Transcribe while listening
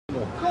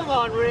Come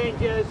on,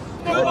 Rangers!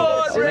 Come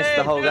on, Rangers! Missed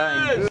the whole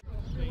game.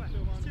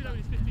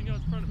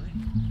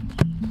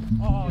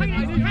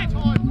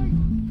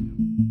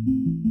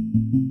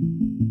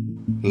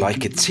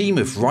 Like a team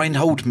of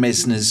Reinhold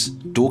Messners,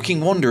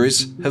 Dorking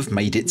Wanderers have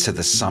made it to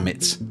the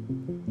summit.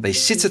 They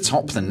sit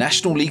atop the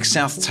National League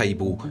South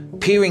table,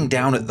 peering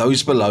down at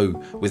those below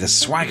with a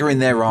swagger in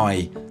their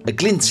eye, a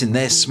glint in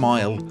their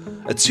smile,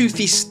 a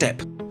toothy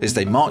step as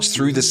they march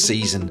through the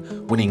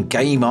season, winning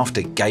game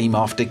after game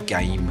after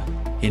game.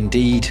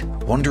 Indeed,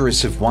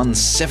 Wanderers have won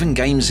 7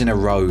 games in a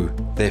row.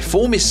 Their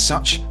form is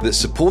such that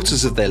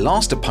supporters of their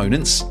last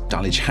opponents,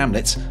 Dulwich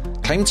Hamlet,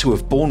 claim to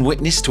have borne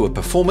witness to a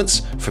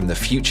performance from the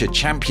future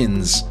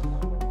champions.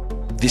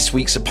 This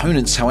week's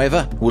opponents,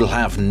 however, will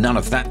have none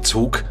of that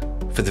talk.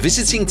 For the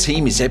visiting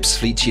team is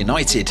Ebbsfleet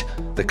United,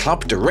 the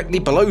club directly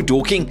below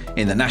Dorking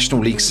in the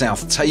National League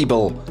South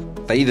table.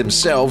 They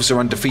themselves are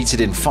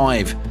undefeated in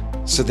 5,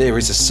 so there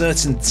is a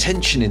certain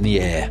tension in the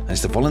air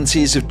as the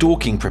volunteers of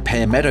Dorking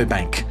prepare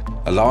Meadowbank.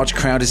 A large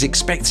crowd is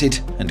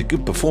expected and a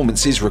good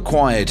performance is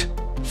required.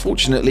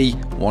 Fortunately,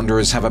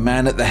 Wanderers have a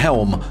man at the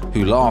helm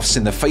who laughs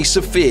in the face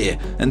of fear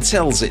and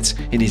tells it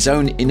in his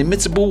own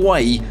inimitable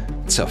way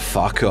to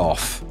fuck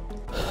off.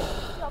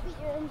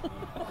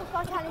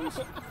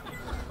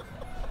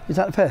 Is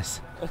that the piss?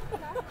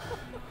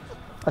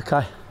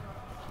 Okay.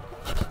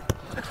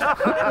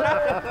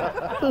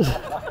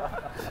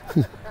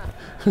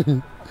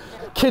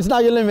 Kids know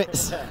your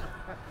limits.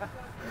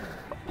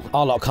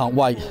 Our lot can't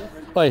wait.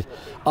 Wait,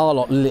 our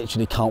lot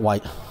literally can't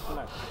wait.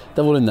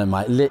 They're all in there,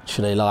 mate.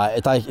 Literally,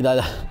 like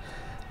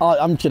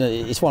I'm gonna.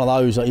 It's one of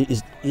those. Like,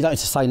 you don't need to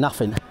say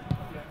nothing.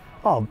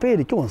 Oh,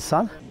 Beardy, go on,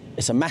 son.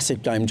 It's a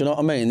massive game. Do you know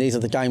what I mean? These are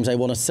the games they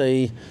want to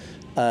see.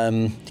 It's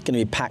going to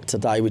be packed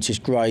today, which is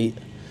great.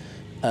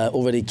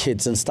 Already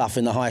kids and stuff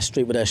in the high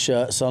street with their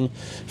shirts on.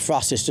 For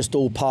us, it's just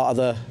all part of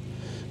the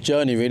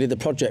journey, really, the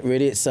project,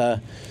 really. It's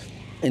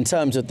in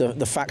terms of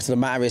the fact of the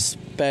matter, it's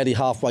barely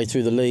halfway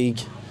through the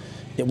league.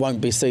 It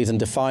won't be season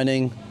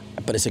defining,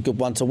 but it's a good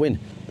one to win.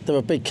 They're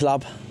a big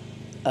club.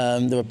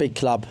 And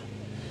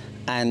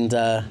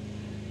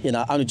you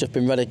know, only just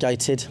been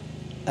relegated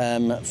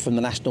from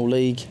the National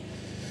League.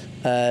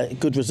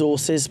 Good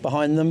resources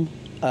behind them,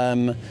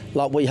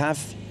 like we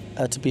have,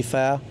 to be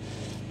fair.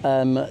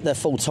 They're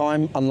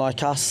full-time,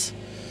 unlike us.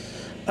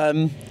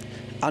 I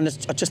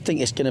just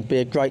think it's going to be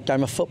a great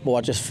game of football.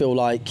 I just feel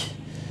like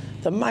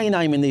the main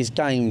aim in these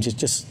games is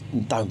just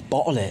don't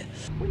bottle it.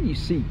 When you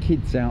see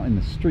kids out in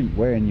the street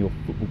wearing your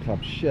football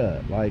club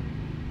shirt, like,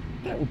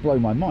 that would blow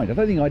my mind. I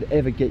don't think I'd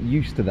ever get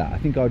used to that. I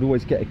think I'd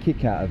always get a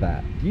kick out of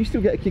that. Do you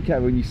still get a kick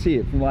out when you see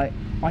it from, like,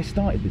 I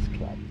started this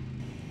club?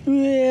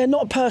 Yeah,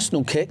 not a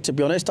personal kick, to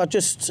be honest. I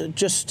just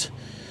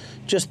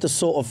the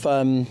sort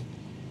of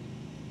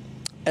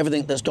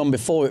everything that's gone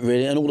before it,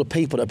 really, and all the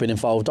people that have been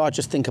involved. I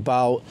just think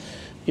about,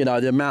 you know,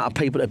 the amount of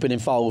people that have been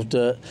involved.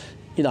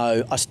 You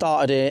know, I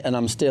started it and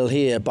I'm still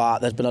here, but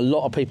there's been a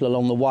lot of people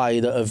along the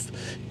way that have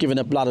given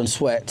their blood and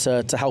sweat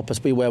to help us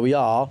be where we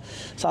are.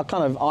 So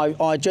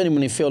I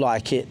genuinely feel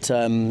like it,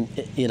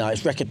 you know,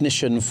 it's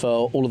recognition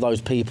for all of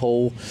those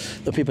people,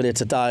 the people here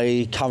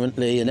today,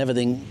 currently, and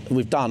everything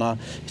we've done.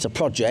 It's a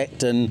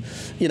project, and,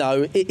 you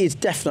know, it is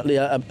definitely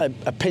a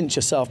pinch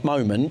yourself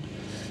moment.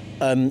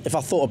 If I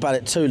thought about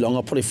it too long,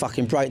 I'd probably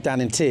fucking break down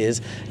in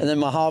tears, and then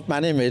my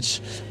half-man image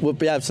would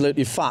be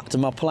absolutely fucked,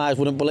 and my players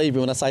wouldn't believe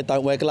me when I say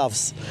don't wear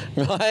gloves,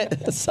 right?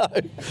 So,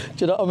 do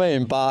you know what I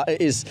mean? But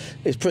it's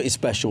pretty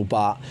special,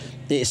 but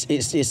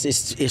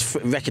it's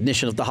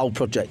recognition of the whole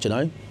project, you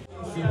know?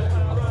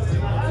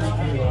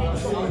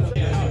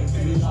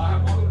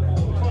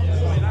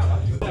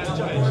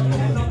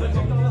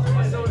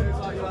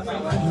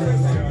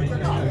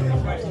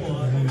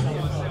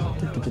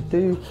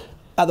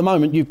 At the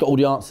moment, you've got all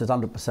the answers,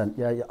 100%.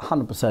 Yeah,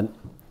 100%.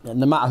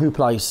 No matter who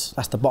plays,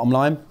 that's the bottom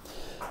line.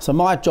 So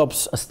my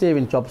job's a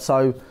steering job.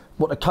 So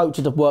what the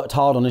coaches have worked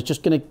hard on is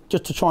just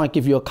to try and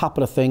give you a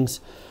couple of things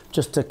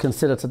just to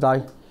consider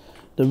today.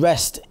 The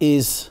rest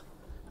is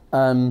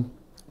down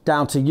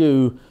to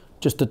you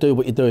just to do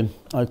what you're doing,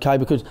 okay?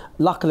 Because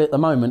luckily at the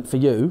moment for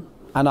you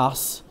and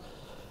us,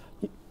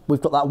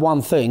 we've got that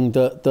one thing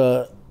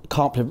that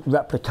can't be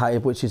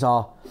replicated, which is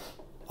our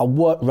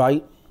work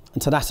rate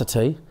and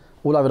tenacity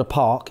all over the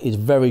park is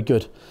very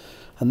good,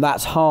 and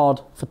that's hard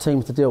for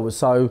teams to deal with.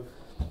 So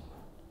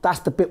that's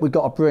the bit we've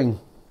got to bring.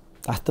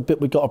 That's the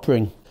bit we've got to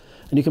bring.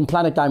 And you can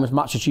plan a game as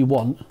much as you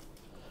want,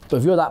 but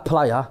if you're that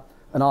player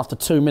and after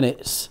 2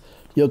 minutes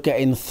you're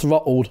getting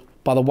throttled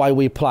by the way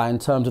we play in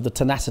terms of the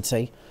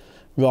tenacity,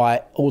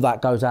 right, all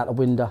that goes out the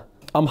window.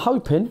 I'm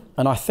hoping,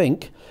 and I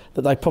think,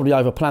 that they probably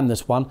overplanned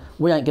this one.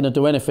 We ain't going to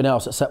do anything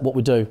else except what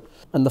we do.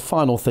 And the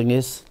final thing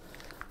is,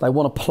 they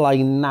want to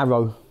play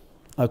narrow,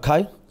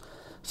 okay?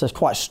 So it's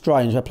quite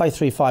strange. They play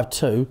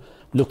 3-5-2,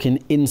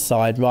 looking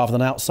inside rather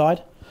than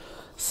outside.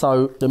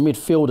 So the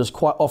midfielders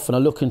quite often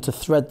are looking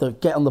to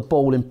get on the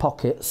ball in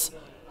pockets.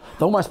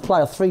 They almost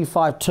play a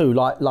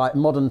 3-5-2 like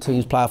modern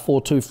teams play a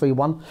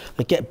 4-2-3-1.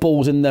 They get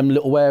balls in them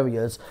little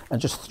areas and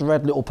just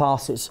thread little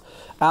passes.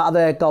 Out of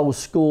their goals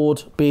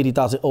scored, Beardy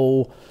does it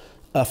all.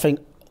 I think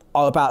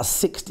about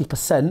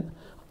 60%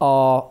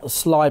 are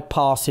slide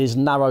passes,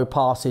 narrow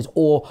passes,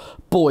 or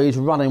boys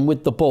running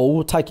with the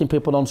ball, taking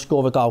people on,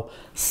 score a goal.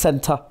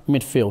 Centre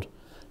midfield.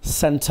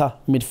 Centre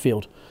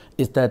midfield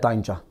is their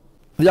danger.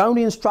 The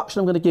only instruction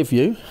I'm going to give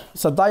you,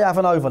 so they have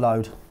an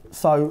overload.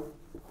 So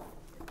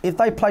if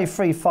they play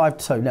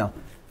 3-5-2, now,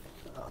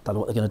 I don't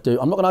know what they're going to do.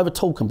 I'm not going to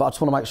over-talk them, but I just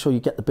want to make sure you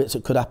get the bits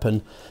that could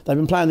happen. They've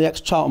been playing the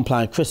ex-Charlton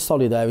plan. Chris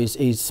Solly there,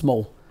 he's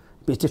small,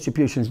 but his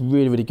distribution is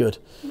really, really good.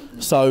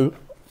 So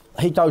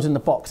he goes in the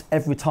box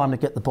every time they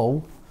get the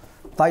ball.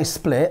 They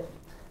split.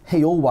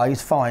 He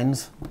always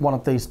finds one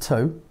of these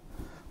two.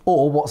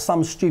 Or what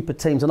some stupid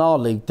teams in our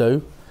league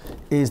do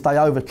is they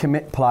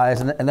overcommit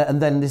players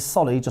and then this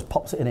Solly just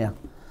pops it in here.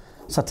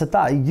 So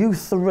today, you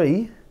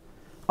three,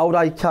 Old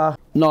Acre,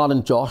 Niall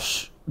and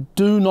Josh,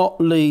 do not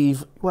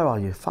leave... Where are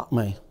you? Fuck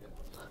me.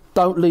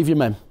 Don't leave your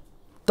men.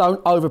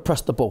 Don't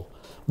overpress the ball.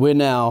 We're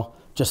now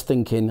just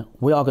thinking,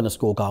 we are going to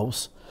score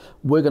goals.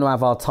 We're going to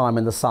have our time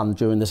in the sun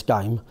during this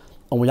game,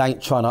 and we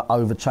ain't trying to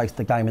overchase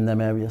the game in them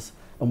areas.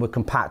 And we're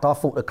compact. I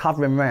thought the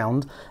covering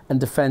round and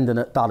defending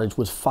at Dulwich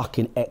was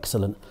fucking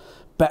excellent.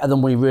 Better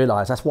than we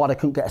realised. That's why they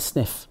couldn't get a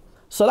sniff.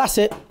 So that's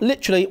it.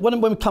 Literally, when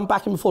we come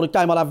back in before the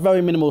game, I'll have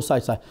very minimal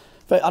say-so.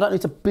 I don't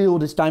need to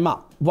build this game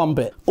up one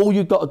bit. All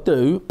you've got to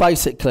do,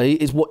 basically,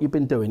 is what you've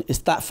been doing. It's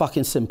that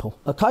fucking simple.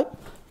 Okay?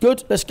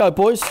 Good. Let's go,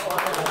 boys.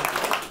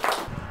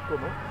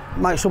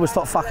 Make sure we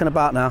stop fucking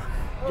about now.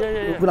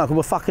 Yeah. No,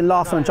 we're fucking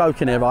laughing and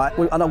joking here, right?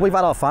 I know we've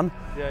had our fun.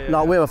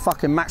 No, we're a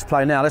fucking match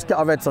play now. Let's get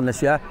our heads on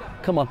this, yeah?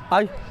 Come on,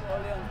 eh?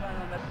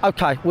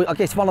 Okay, I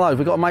guess one of those.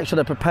 We've got to make sure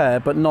they're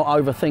prepared, but not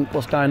overthink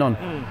what's going on.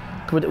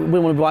 We don't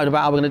want to be worried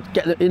about how we're going to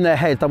get in their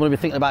heads. They want to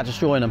be thinking about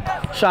destroying them.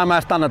 Show them how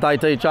it's done today,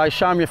 DJ.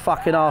 Show them your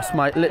fucking arse,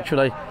 mate,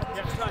 literally.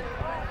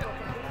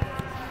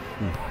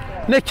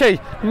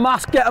 Nicky,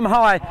 must get them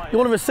high. You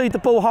want to receive the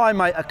ball high,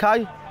 mate,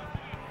 okay?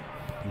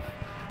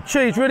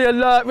 Cheese, really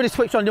alert, really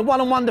switched on. You're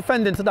one-on-one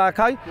defending today,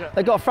 okay? Yeah.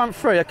 They got a front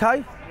three,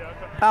 okay?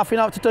 Alfie, you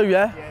know what to do,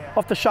 yeah?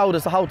 Off the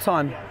shoulders the whole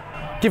time.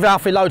 Give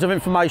Alfie loads of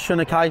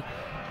information, okay?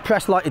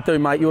 Press like you do,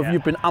 mate.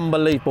 You've been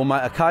unbelievable,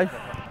 mate, okay?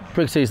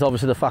 Briggs is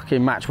obviously the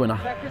fucking match winner.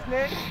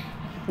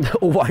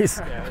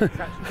 Always.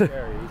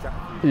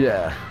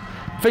 Yeah.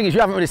 Thing is, you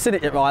haven't really seen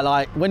it yet, right?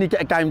 Like, when you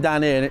get a game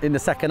down here in the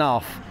second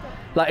half,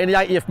 like in the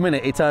 80th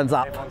minute, he turns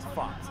up. Everyone's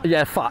fucked.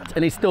 Yeah, fucked.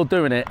 And he's still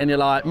doing it. And you're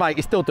like, mate,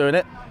 he's still doing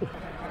it.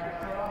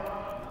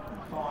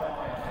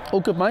 All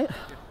good, mate.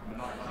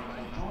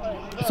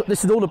 So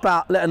this is all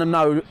about letting them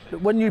know,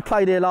 when you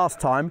played here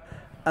last time,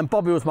 and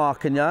Bobby was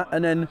marking you,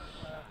 and then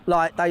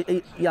like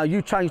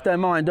you changed their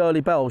mind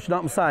early bells, you know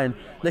what I'm saying?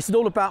 This is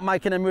all about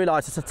making them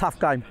realise it's a tough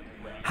game.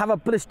 Have a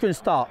blistering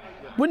start.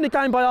 Win the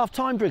game by half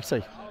time,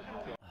 Briggsy.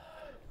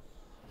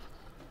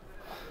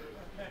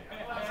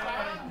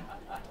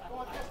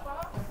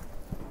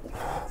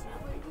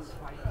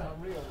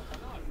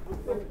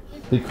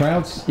 Big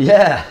crowds?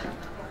 Yeah.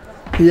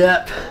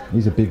 Yep.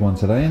 He's a big one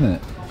today, isn't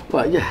it?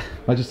 Well, yeah.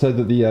 I just heard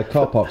that the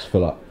car park's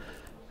full up.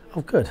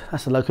 Oh, good.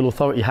 That's the local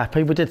authority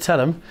happy. We did tell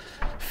them,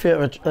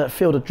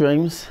 Field of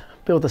Dreams,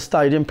 build the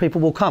stadium,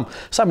 people will come.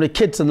 So many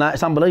kids and that,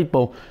 it's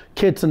unbelievable.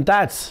 Kids and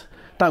dads,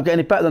 don't get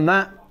any better than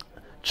that.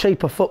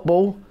 Cheaper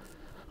football,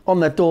 on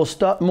their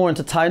doorstep, more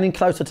entertaining,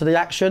 closer to the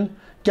action.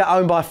 Get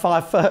home by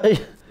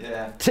 5:30.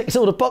 Yeah. Ticks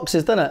all the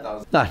boxes, doesn't it?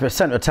 No, it's a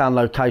centre of town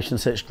location,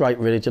 so it's great,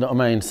 really, do you know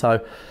what I mean?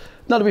 So,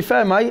 no, to be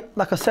fair, mate,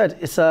 like I said,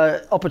 it's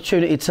an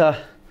opportunity to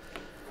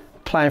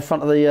play in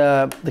front of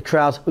the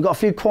crowd. We've got a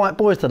few quiet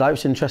boys today,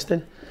 which is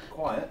interesting.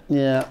 Quiet?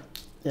 Yeah,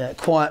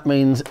 quiet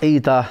means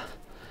either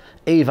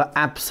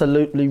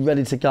absolutely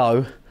ready to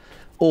go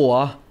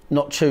or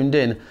not tuned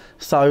in.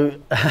 So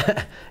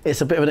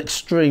it's a bit of an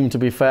extreme, to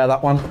be fair,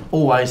 that one,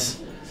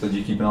 always. So do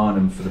you keep an eye on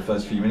them for the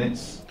first few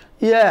minutes?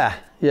 Yeah.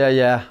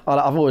 I've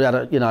already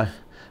had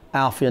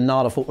Alfie and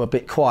Nada, I thought were a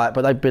bit quiet,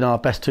 but they've been our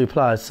best two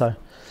players, so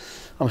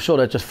I'm sure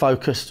they're just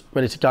focused,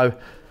 ready to go.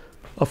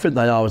 I think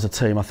they are as a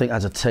team. I think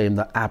as a team,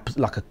 they're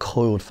like a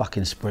coiled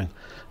fucking spring.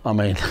 I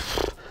mean,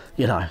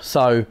 you know,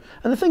 so,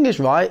 and the thing is,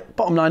 right,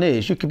 bottom line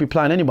is, you could be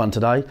playing anyone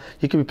today.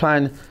 You could be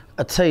playing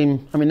a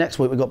team, I mean, next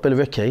week we've got Billy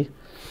Ricky,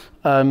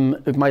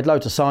 who've made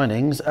loads of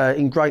signings,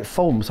 in great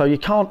form. So you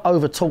can't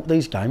over-talk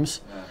these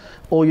games,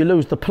 or you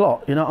lose the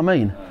plot, you know what I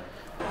mean?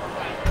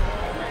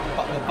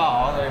 The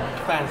bar, the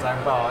fan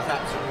zone bar, is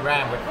absolutely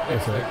rammed with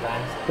Ebbsfleet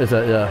fans. Is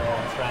it, yeah.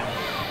 Yeah, it's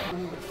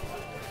rammed.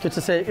 Good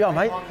to see you. Yeah,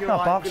 mate. You're No,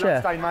 right. Barks, Good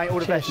luck yeah. today, mate. All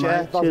the Cheers, best,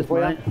 yeah. mate. Cheers,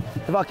 mate.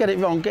 If I get it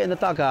wrong, get in the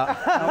dugout.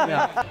 Help me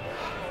out.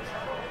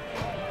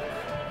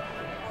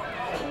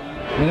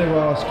 Whenever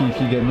I ask you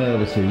if you get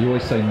nervous here, you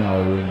always say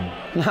no. And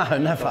No,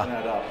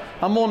 never.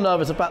 I'm more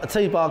nervous about the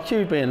T-bar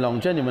queue being long,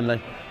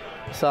 genuinely.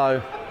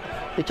 So,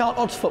 you can't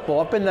odds football.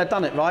 I've been there,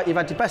 done it, right? You've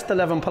had your best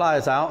 11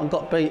 players out and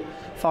got beat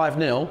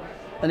 5-0,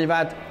 and you've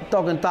had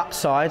dog and duck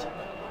side,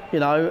 you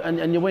know,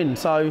 and you win.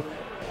 So,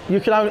 you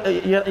can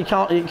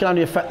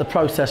only affect the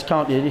process,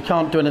 can't you? You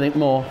can't do anything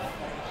more.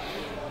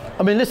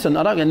 I mean, listen,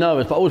 I don't get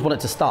nervous, but I always want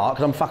it to start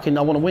because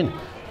I want to win.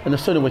 And the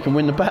sooner we can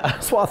win, the better.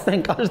 That's what I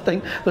think. I just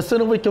think the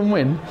sooner we can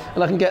win,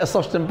 and I can get a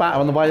sausage and batter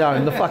on the way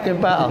home, the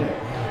fucking better.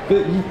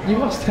 But you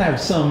must have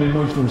some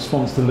emotional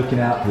response to looking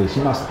out for this.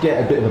 You must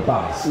get a bit of a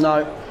buzz.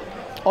 No,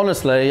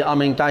 honestly,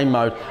 I'm in game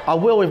mode. I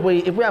will when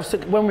we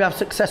have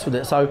success with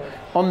it. So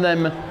on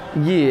them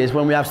years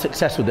when we have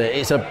success with it,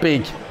 it's a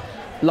big,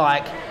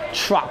 like,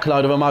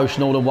 truckload of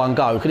emotion all in one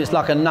go, because it's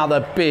like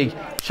another big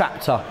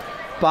chapter.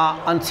 But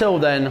until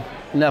then,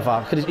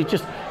 never. Because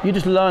you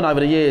just learn over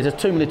the years.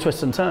 There's too many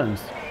twists and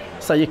turns,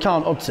 so you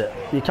can't odds it.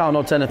 You can't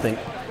odds anything.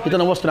 You don't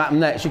know what's going to happen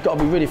next. You've got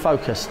to be really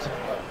focused.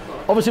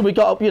 Obviously, we've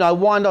got to, you know,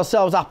 wind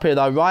ourselves up here,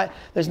 though, right?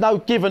 There's no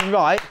given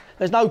right.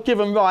 There's no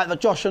given right that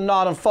Josh and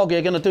Nard and Foggy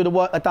are going to do the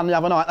work they've done the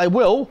other night. They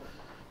will,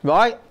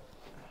 right?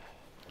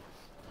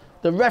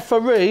 The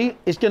referee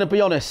is going to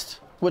be honest,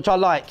 which I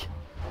like.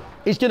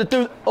 He's going to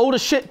do all the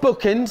shit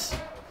bookings.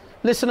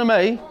 Listen to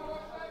me.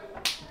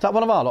 Is that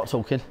one of our lot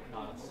talking?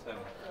 No, it's him.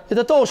 Is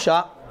the door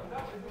shut?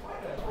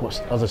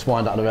 I'll just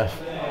wind up the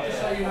ref.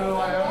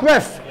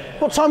 Ref,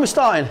 what time are we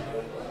starting?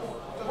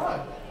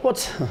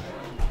 What?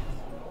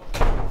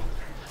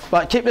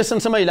 Right, keep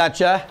listening to me,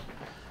 lads, yeah?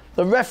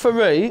 The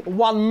referee,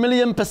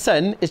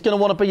 1,000,000% is going to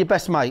want to be your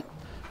best mate,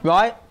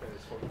 right?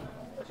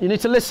 You need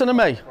to listen to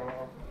me.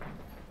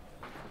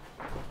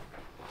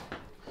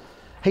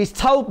 He's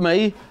told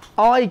me,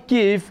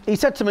 he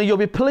said to me, you'll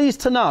be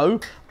pleased to know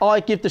I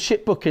give the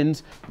shit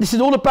bookings. This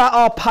is all about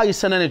our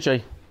pace and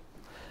energy.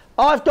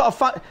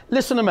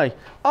 Listen to me.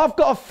 I've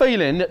got a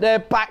feeling that their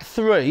back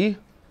three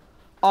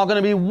are going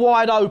to be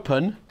wide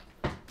open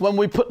when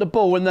we put the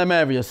ball in them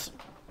areas.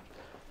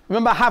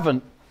 Remember, I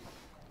haven't.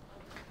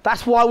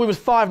 That's why we was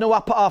 5-0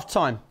 up at half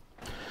time.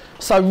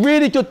 So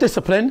really good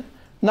discipline.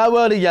 No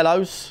early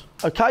yellows,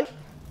 okay?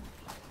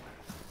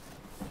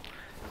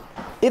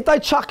 If they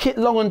chuck it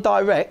long and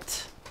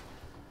direct,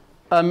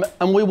 and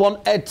we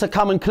want Ed to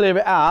come and clear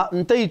it out,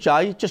 and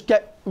DJ, just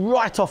get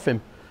right off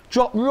him.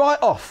 Drop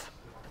right off.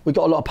 We've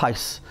got a lot of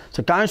pace.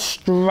 So go and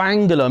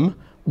strangle them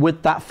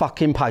with that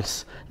fucking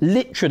pace.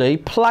 Literally,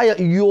 play at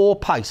your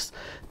pace.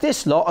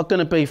 This lot are going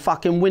to be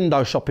fucking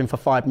window shopping for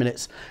 5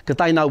 minutes because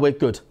they know we're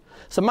good.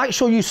 So make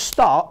sure you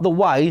start the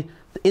way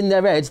in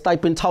their heads they've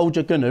been told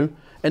you're going to,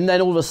 and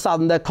then all of a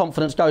sudden their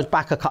confidence goes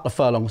back a couple of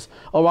furlongs.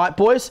 All right,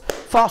 boys?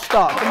 Fast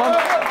start. Come on.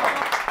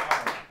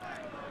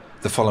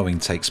 The following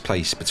takes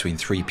place between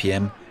 3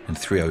 p.m. and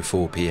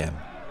 3:04 p.m.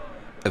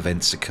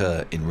 Events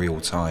occur in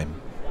real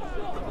time.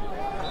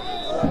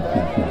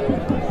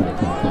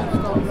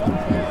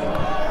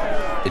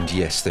 And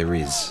yes, there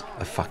is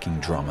a fucking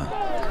drummer.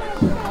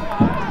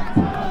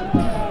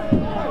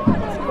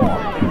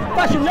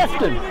 That's your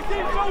left him.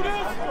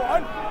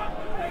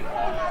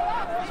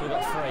 So we've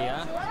got 3,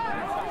 yeah?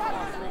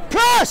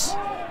 Press!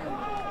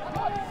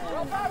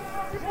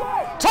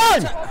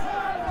 Time!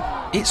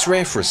 It's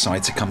rare for a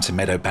side to come to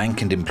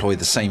Meadowbank and employ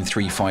the same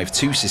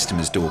 3-5-2 system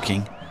as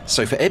Dorking,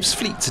 so for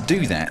Ebbsfleet to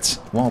do that,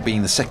 while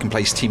being the second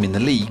place team in the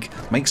league,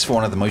 makes for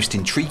one of the most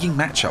intriguing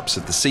matchups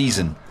of the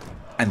season.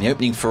 And the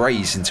opening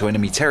forays into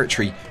enemy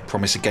territory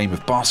promise a game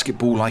of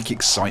basketball-like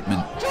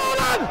excitement.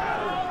 Jordan!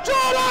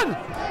 Jordan!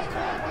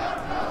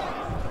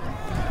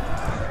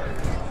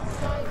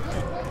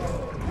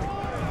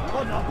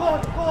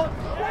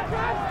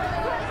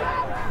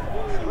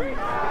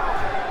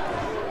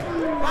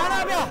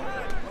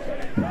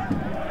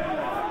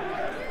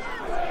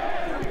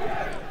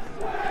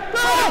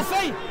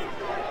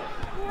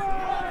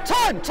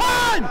 Time!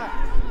 Time!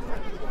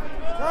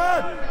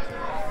 Time!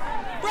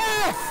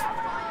 Ref!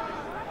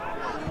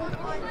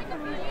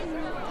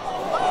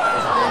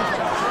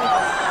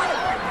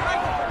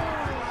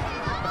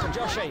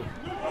 Joshy.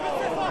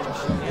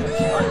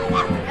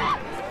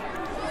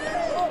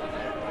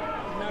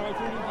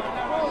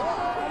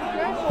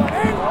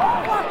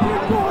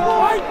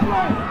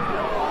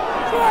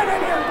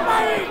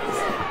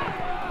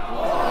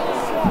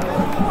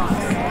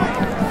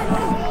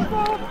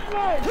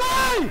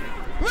 Play!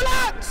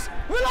 Relax!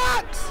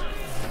 Relax!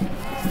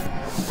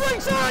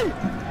 Briggs!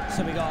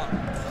 So we got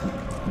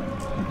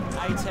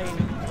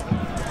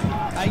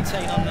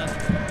 18 on the...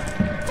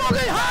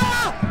 Foggy,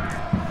 higher!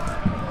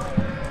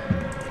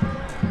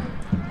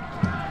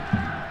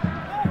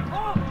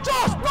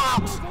 Josh,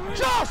 box!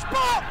 Josh,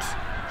 box!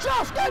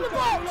 Josh, get in the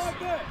box!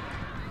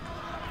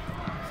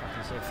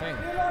 Fucking sort of thing.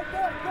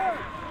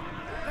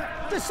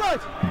 This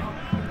side!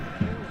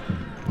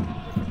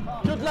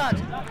 Good lad!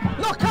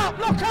 Lock up!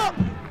 Lock up!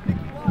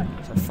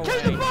 So 14,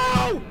 Keep the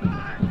ball!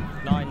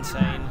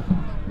 19.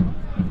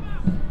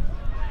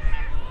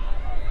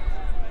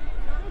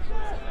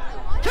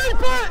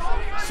 Keep it!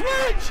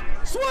 Switch!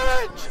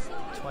 Switch!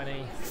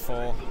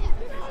 24.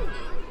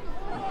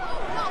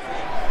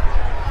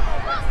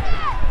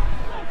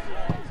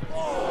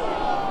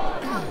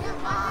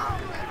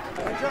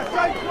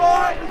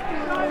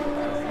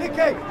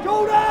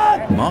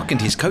 Mark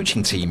and his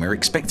coaching team are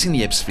expecting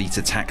the Ebbsfleet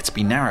attack to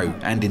be narrow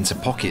and into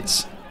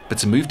pockets, but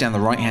to move down the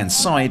right-hand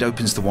side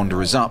opens the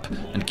Wanderers up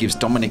and gives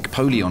Dominic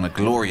Polion a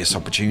glorious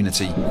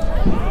opportunity.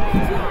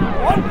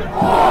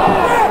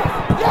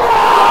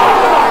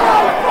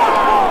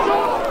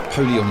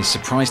 Polion is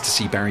surprised to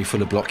see Barry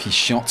Fuller block his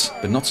shot,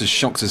 but not as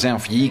shocked as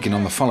Alfie Egan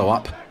on the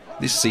follow-up.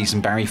 This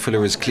season Barry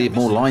Fuller has cleared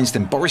more lines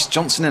than Boris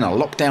Johnson in a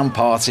lockdown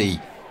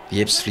party.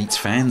 The Ebbsfleet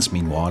fans,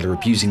 meanwhile, are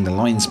abusing the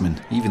linesman,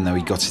 even though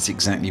he got it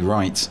exactly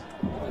right.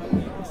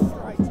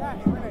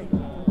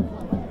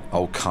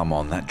 Oh, come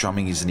on, that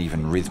drumming isn't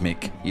even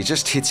rhythmic. You're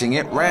just hitting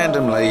it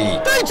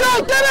randomly.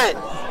 DJ, get it!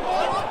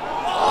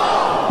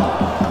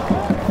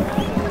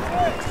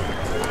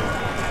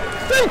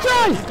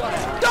 DJ!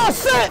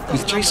 That's it!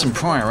 With Jason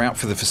Pryor out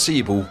for the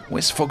foreseeable,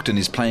 Wes Fogden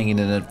is playing in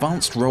an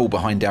advanced role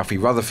behind Alfie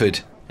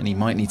Rutherford, and he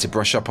might need to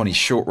brush up on his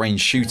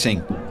short-range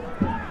shooting.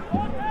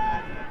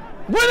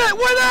 Win it,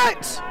 win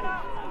it!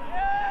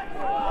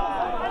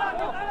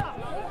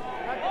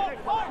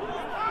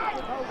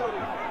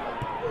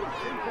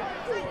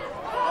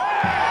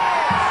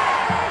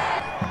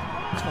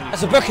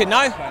 That's a booking,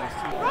 no?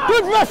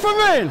 Good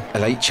referee! A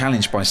late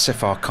challenge by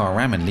Sefar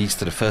Karaman leads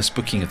to the first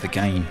booking of the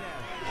game.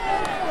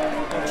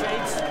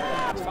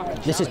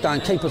 This is down,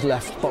 keeper's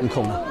left, bottom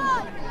corner.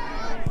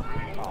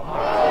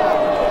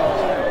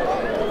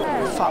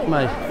 Fuck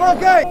me.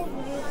 Foggy!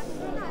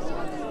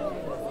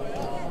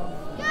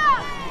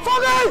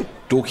 Foggy!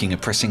 Dorking are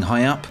pressing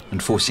high up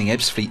and forcing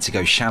Ebbsfleet to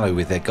go shallow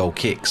with their goal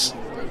kicks.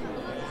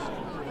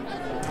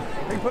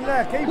 Keep them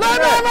there, keep them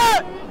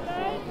there!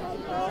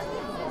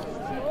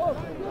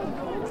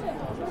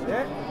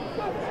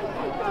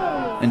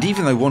 And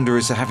even though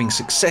Wanderers are having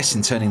success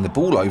in turning the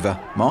ball over,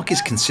 Mark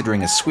is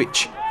considering a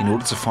switch in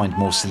order to find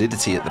more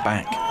solidity at the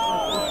back.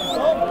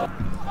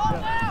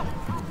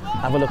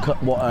 Have a look at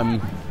what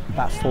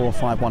that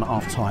 4-5-1 at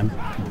half time.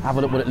 Have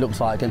a look what it looks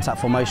like against that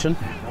formation.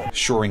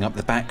 Shoring up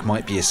the back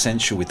might be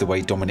essential with the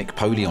way Dominic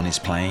Polion is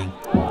playing.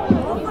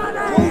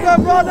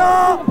 Jordan,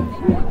 runner!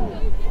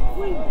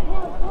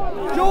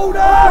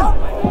 Jordan!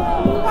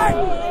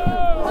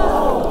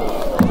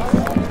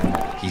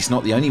 He's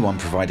not the only one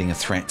providing a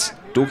threat.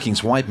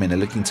 Dorking's wide men are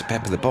looking to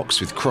pepper the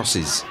box with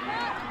crosses.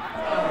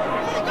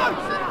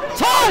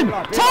 Time!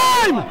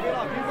 Time!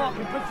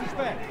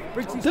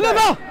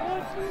 Deliver!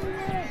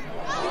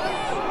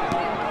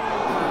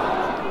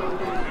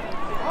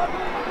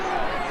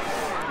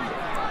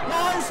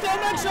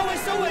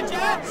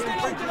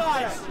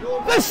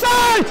 This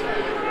side!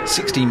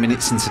 16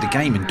 minutes into the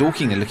game and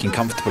Dorking are looking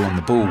comfortable on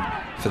the ball.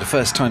 For the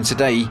first time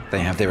today, they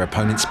have their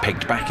opponents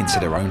pegged back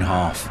into their own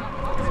half.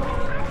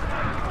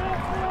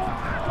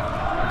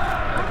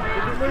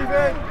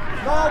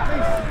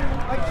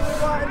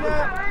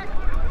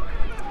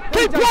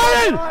 Keep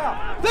playing!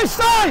 This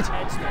side!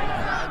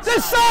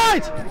 This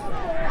side!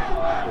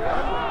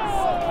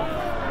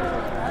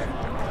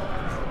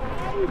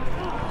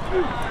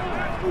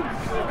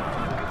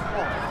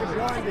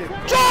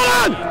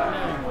 Jordan!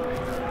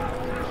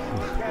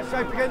 Get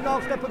safe again, now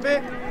step a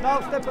bit,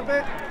 now step a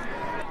bit.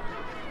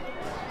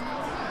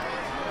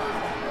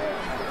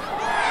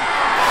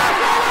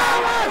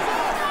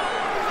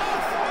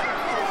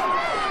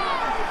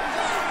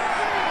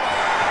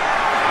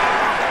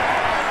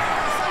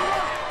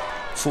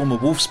 Former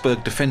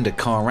Wolfsburg defender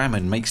Carl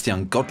Rammon makes the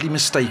ungodly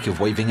mistake of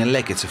waving a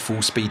leg at a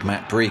full-speed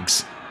Matt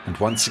Briggs, and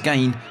once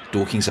again,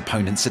 Dorking's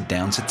opponents are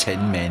down to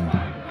 10 men.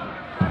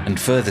 And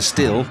further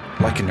still,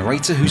 like a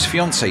narrator whose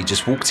fiancée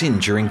just walked in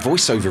during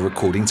voiceover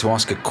recording to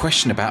ask a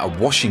question about a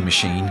washing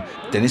machine,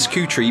 Dennis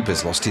Kutrib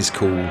has lost his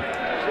cool.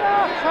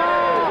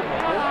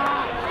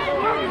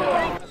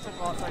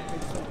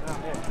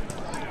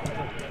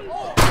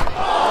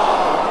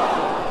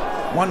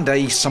 One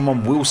day,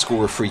 someone will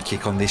score a free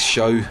kick on this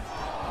show,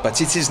 but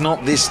it is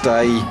not this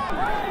day. 18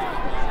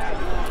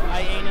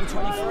 and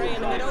 23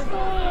 in the middle.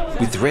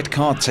 With the red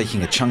card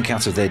taking a chunk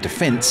out of their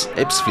defence,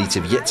 Ebbsfleet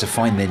have yet to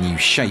find their new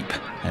shape,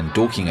 and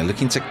Dorking are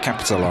looking to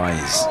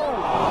capitalise.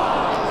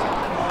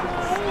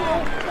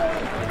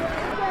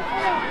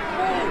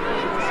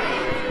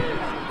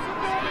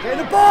 Get in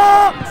the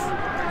box!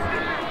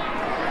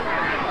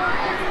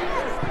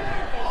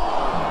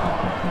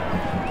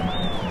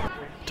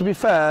 To be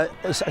fair,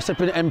 it's a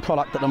bit of end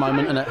product at the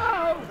moment, isn't it?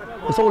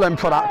 It's all end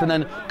product, and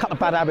then a couple of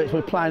bad habits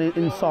we're playing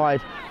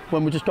inside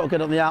when we just got to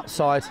get on the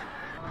outside.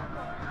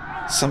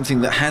 Something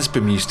that has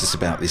bemused us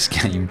about this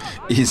game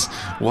is,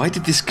 why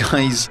did this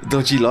guy's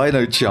dodgy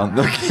lino chant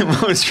not get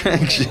more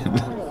traction?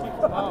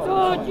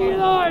 Dodgy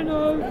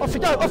lino! Off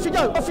you go, off you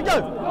go, off you go!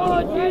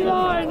 Dodgy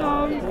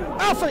lino!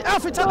 Alfie,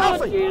 Alfie, take Alfie!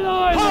 Dodgy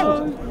lino!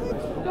 Hold!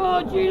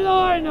 Dodgy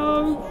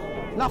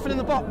lino! Nothing in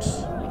the box.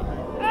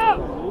 Out!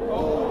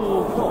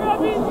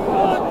 Rubbish!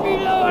 Dodgy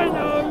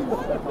lino!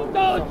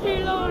 Dodgy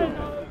lino!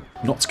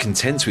 Not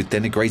content with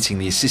denigrating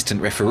the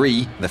assistant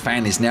referee, the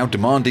fan is now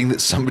demanding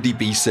that somebody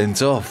be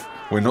sent off.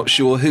 We're not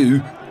sure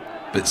who,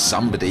 but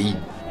somebody.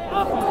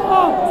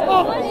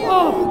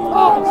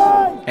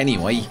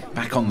 Anyway,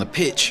 back on the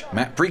pitch,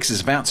 Matt Briggs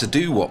is about to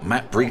do what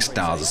Matt Briggs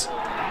does. Get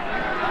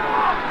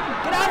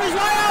out of his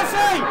way,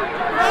 Alfie!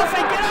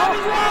 Alfie, get out of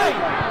his way!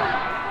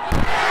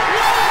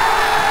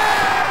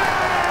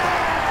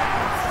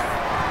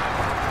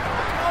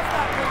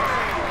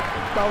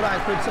 Goal, that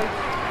is good, too.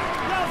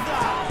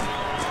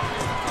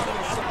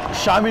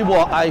 Show me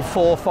what a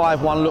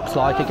 4-5-1 looks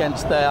like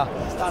against their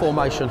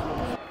formation.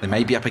 They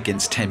may be up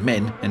against 10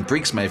 men and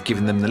Briggs may have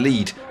given them the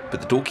lead,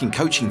 but the Dorking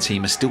coaching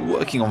team are still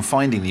working on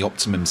finding the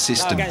optimum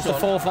system. Against the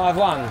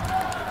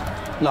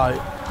 4-5-1. No,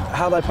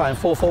 how are they playing?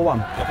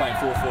 4-4-1? They're playing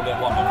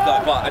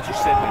 4-4-1, but as you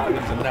said, it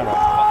was a narrow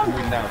fucking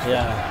win now.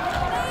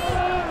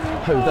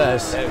 Yeah. Who,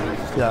 theirs?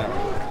 Yeah.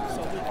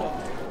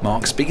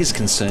 Mark's biggest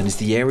concern is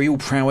the aerial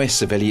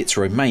prowess of Elliot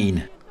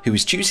Romaine, who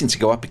is choosing to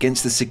go up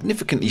against the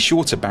significantly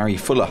shorter Barry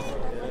Fuller.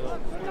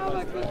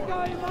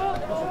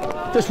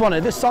 This one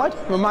here, this side,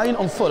 Romaine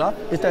on Fuller,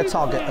 is their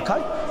target,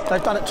 okay?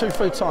 They've done it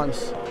 2-3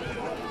 times.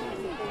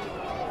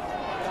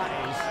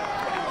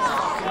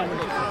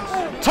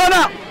 Turn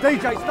out!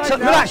 DJ, stay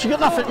Relax, you got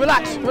nothing,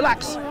 relax,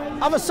 relax.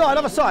 Other side,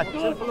 other side.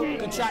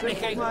 Good shot,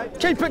 Nicky.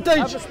 Keep it,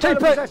 Deej,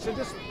 keep it.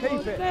 Just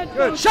keep it.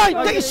 Good. Shade,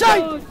 dig it,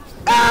 shade!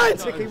 Ed!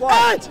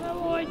 Ed!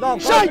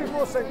 Shade!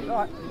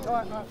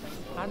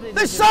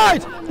 This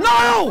side!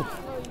 Niall!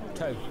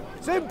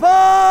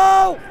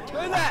 Simple! Do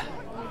that!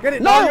 Get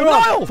it,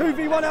 Niall!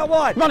 2v1 out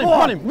wide. Run him,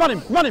 run him, run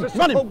him, run him,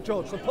 run him. Support,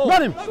 George, support.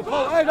 Run him.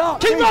 Support, head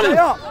up. Keep DJ running.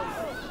 up.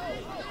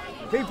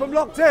 Keep them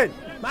locked in.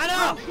 Man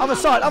up! Other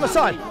side, other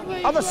side,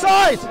 other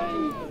side!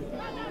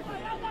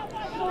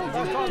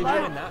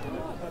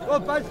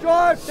 Good, base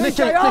drive.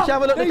 Nicky, DJ up. Nicky,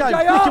 have a look at the DJ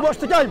game. up. Nicky, watch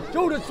the game.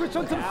 Jordan, switch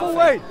on to the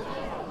 14.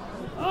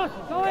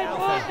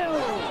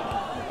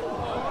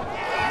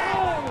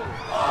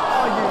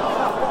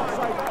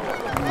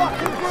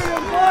 Fucking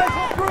brilliant, boys.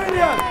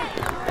 Brilliant.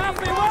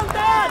 Duffy, well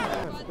done!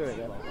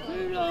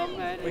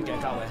 We can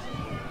get away.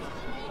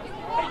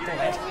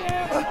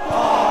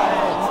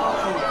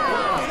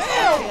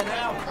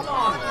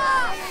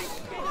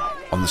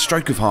 On the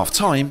stroke of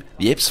half-time,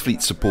 the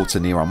Ebbsfleet supporter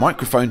near our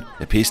microphone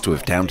appears to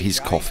have downed his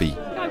coffee.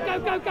 Go, go,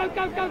 go, go,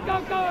 go, go,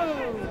 go, go!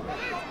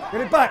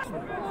 Get it back. Go,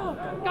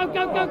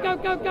 go, go, go,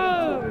 go,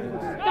 go!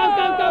 Go,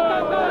 go, go, go,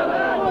 go!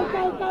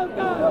 Go, go, go,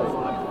 go!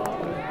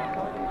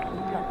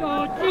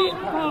 God, deep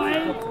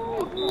five!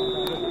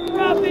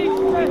 Rubbish,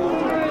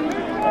 referee!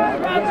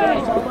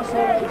 Rubbish!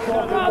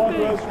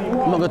 Rubbish!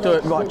 I'm not going to do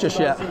it right just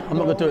yet. I'm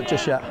not going to do it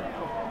just yet.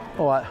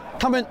 All right.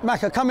 Come in,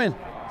 Macca, come in.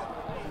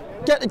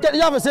 Get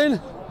the others in.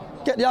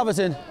 Get the others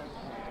in.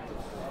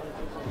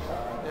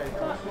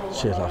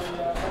 Cheers, love.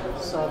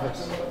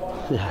 Service.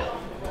 Yeah.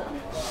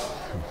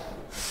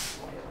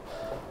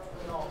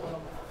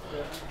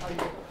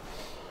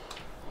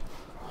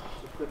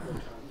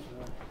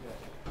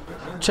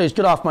 Cheers,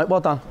 good half, mate.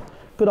 Well done.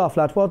 Good half,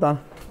 lad. Well done.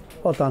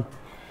 Well done.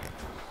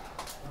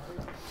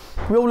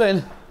 We all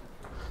in.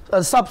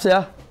 Subs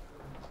here.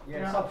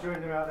 Yeah, subs are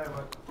in there out there,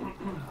 mate.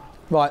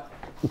 Right.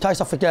 In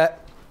case I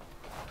forget.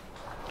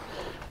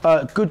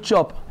 Good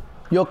job.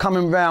 You're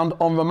coming round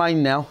on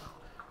Romaine now.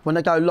 When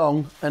they go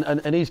long,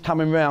 and he's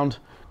coming round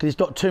because he's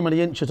got too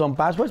many inches on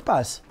Baz. Where's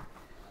Baz?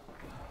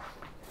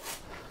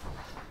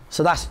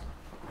 So that's.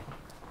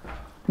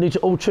 Need to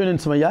all tune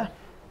into me, yeah?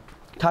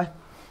 Okay.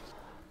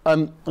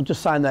 I'm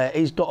just saying there.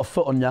 He's got a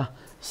foot on you.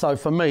 So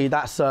for me,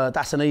 that's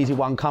an easy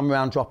one. Come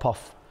round, drop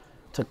off.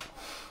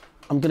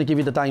 I'm going to give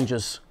you the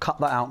dangers. Cut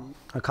that out.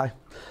 Okay.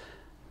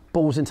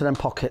 Balls into them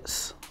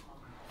pockets.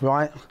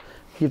 Right.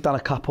 You've done a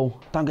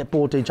couple. Don't get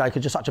bored, DJ,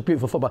 because you're such a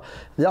beautiful footballer.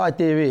 The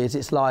idea is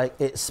it's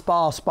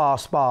spar, spar,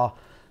 spar,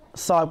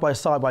 sideways,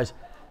 sideways,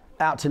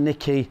 out to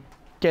Nicky,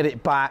 get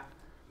it back,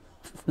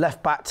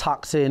 left back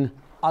tucks in,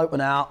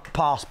 open out,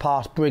 pass,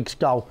 pass, Briggs,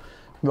 goal.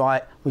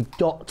 Right, we've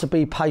got to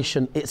be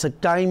patient. It's a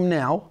game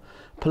now,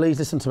 please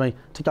listen to me,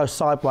 to go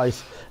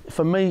sideways.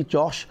 For me,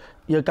 Josh,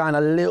 you're going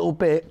a little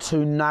bit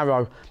too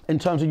narrow in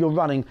terms of your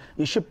running.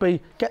 It should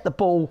be get the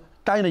ball,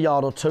 gain a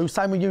yard or two,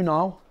 same with you,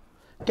 Niall.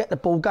 Get the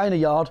ball, gain a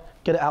yard,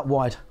 get it out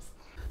wide.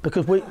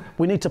 Because we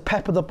need to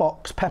pepper the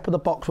box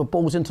with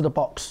balls into the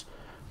box.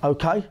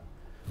 Okay?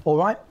 All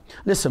right?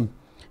 Listen,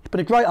 it's been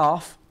a great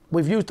half.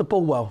 We've used the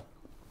ball well.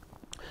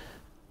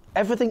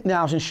 Everything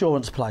now is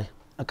insurance play.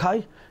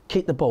 Okay?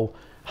 Keep the ball.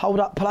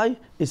 Hold up play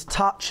is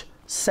touch,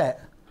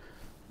 set.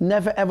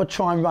 Never ever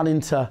try and run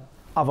into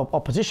other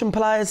opposition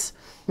players,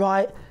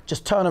 right?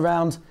 Just turn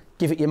around,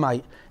 give it your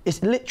mate.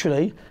 It's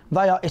literally,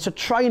 it's a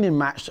training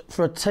match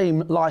for a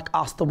team like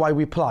us, the way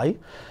we play.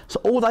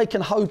 So all they can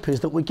hope is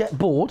that we get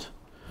bored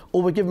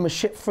or we give them a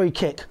shit free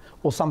kick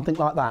or something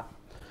like that,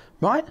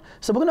 right?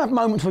 So we're gonna have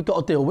moments we've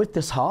got to deal with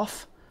this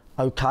half,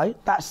 okay?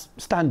 That's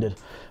standard.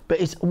 But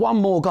it's one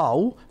more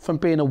goal from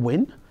being a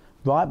win,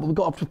 right? But we've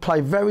got to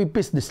play very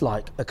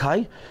businesslike,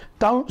 okay?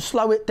 Don't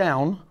slow it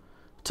down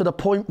to the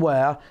point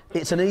where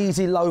it's an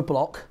easy low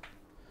block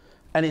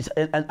and it's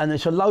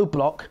a low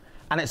block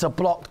and it's a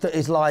block that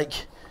is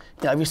like,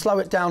 you know, if you slow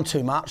it down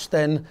too much,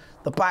 then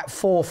the back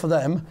four for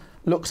them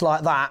looks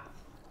like that.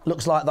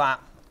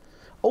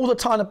 All the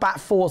time the back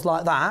fours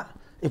like that,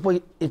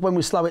 when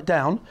we slow it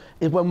down,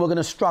 is when we're going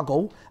to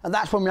struggle, and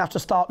that's when we have to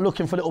start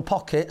looking for little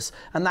pockets,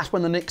 and that's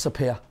when the nicks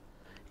appear.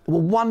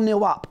 We're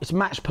 1-0 up, it's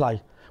match play.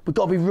 We've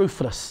got to be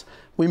ruthless.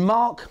 We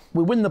mark,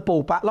 we win the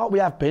ball back like we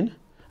have been,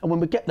 and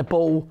when we get the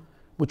ball,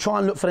 we try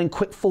and look for them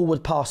quick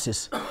forward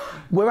passes.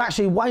 We're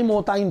actually way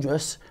more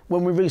dangerous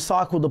when we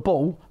recycle the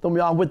ball than we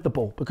are with the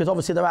ball, because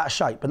obviously they're out of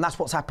shape, and that's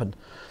what's happened.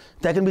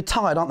 They're going to be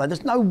tired, aren't they?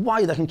 There's no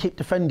way they can keep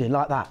defending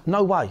like that.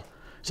 No way.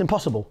 It's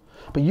impossible.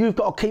 But you've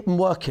got to keep them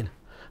working.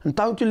 And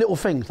don't do little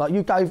things like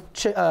you gave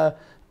DJ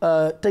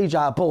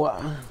a ball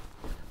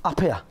up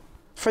here.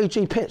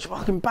 3G pitch,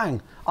 fucking bang.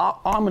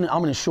 I'm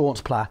an insurance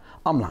player.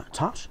 I'm like,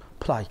 touch,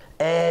 play.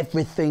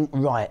 Everything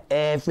right,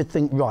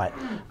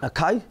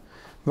 okay?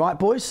 Right,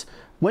 boys?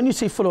 When you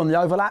see Fuller on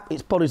the overlap,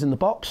 it's bodies in the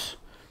box.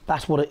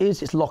 That's what it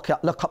is, it's lock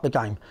up the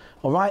game,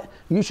 all right?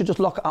 You should just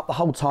lock it up the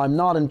whole time.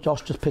 Nard and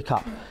Josh just pick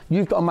up.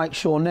 You've got to make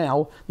sure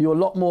now you're a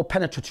lot more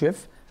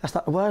penetrative. That's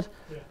that the word?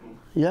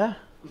 Yeah?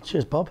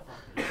 Cheers, Bob.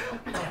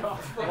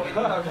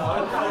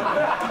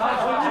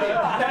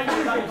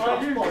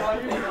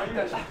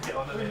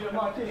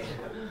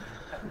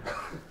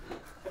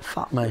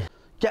 Fuck me.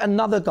 Get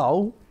another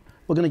goal,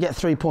 we're going to get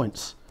 3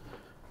 points,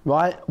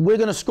 right? We're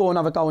going to score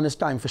another goal in this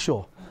game for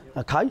sure,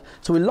 okay?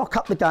 So we lock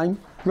up the game.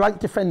 Great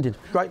defending,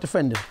 great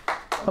defending.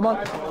 Come on.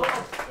 I've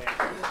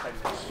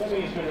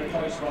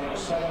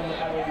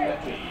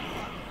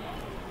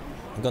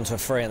gone to a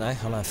 3, ain't they?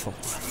 I know,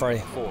 3.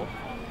 4.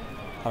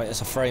 I think it's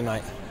a 3,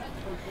 mate.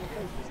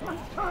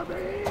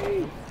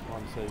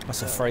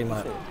 That's a 3,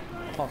 mate.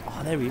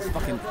 Oh, there he is.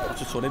 Fucking, I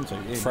just saw them two.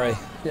 3.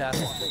 Yeah.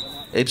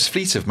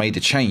 Ebbsfleet have made a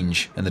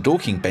change, and the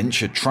Dorking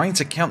bench are trying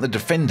to count the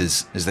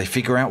defenders as they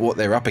figure out what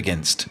they're up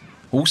against.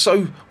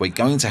 Also, we're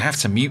going to have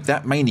to mute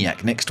that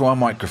maniac next to our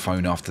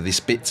microphone after this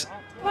bit.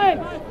 Bang!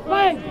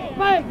 Bang!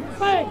 Bang!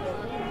 Bang!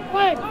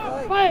 Bang!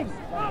 Bang! Bang!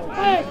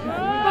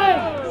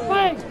 Bang!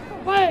 Bang!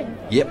 Bang!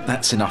 Yep,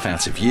 that's enough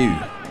out of you.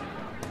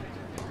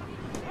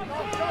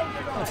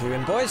 If you're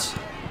in, boys.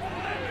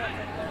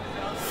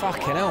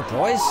 Fucking hell,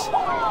 boys.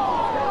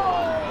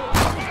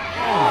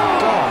 Oh,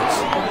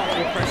 God.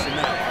 You're pressing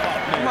that.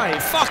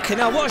 Mate, fucking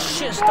hell, what a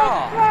shit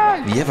start.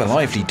 The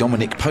ever-lively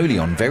Dominic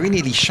Polion very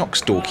nearly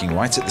shocks Dorking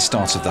right at the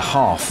start of the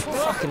half.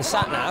 Fucking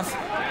sat-nav.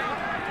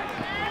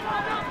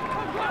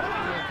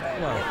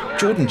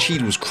 Jordan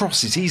Cheadle's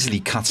cross is easily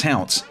cut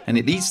out, and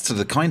it leads to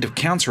the kind of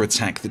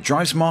counter-attack that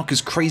drives Mark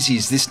as crazy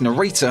as this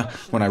narrator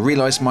when I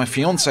realise my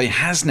fiancée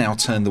has now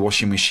turned the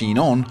washing machine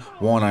on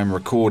while I'm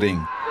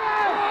recording.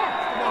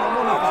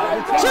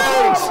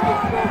 Cheese!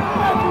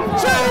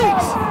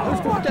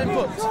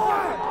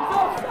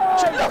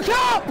 Look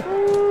up!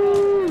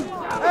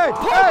 Hey,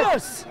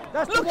 Thomas!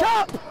 Look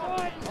up!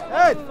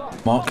 Hey.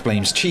 Mark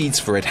blames Cheeds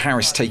for Ed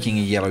Harris taking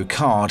a yellow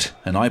card,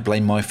 and I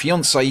blame my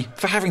fiancée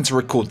for having to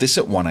record this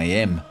at 1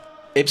 AM.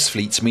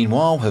 Ebbsfleet,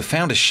 meanwhile, have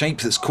found a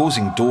shape that's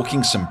causing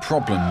Dorking some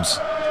problems.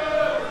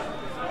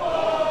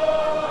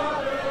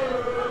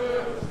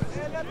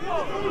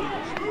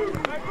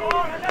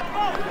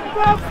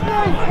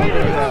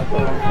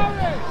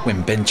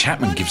 When Ben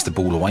Chapman gives the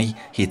ball away,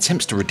 he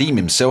attempts to redeem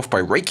himself by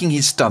raking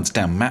his studs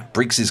down Matt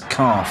Briggs's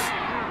calf.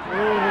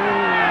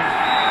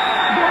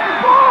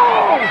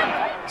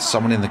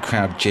 Someone in the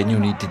crowd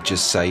genuinely did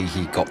just say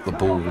he got the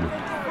ball.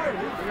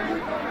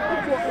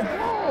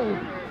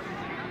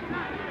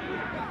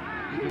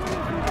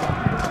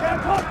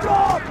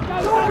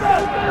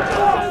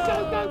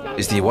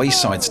 As the away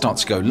side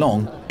starts to go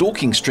long,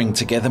 Dorking string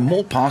together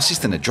more passes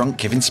than a drunk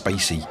Kevin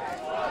Spacey.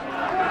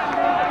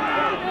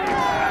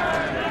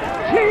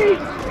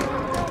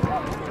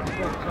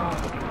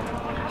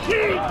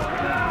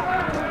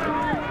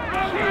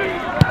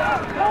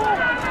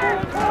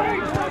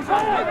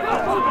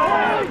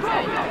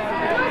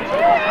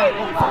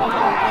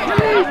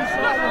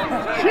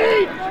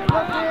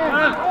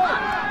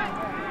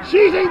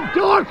 She's in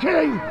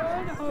Dorking!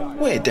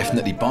 We're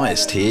definitely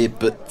biased here,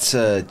 but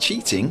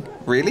cheating?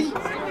 Really?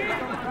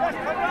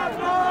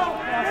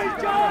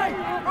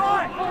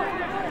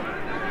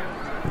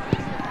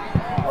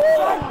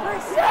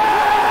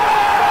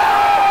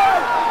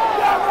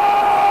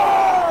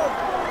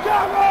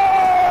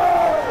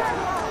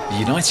 The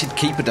United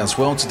keeper does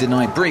well to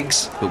deny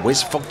Briggs, but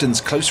Wes Fogden's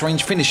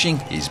close-range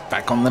finishing is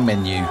back on the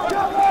menu.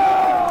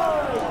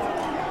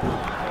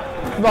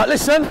 Right,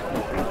 listen.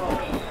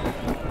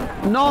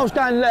 Niall's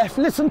going left.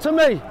 Listen to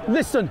me.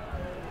 Listen.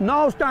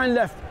 Niall's going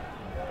left.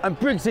 And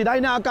Briggsy, they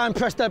now go and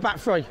press their back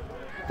three.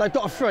 They've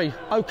got a free,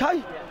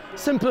 okay?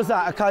 Simple as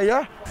that, okay,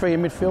 yeah? Free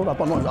in midfield.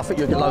 I think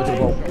you'll get loads of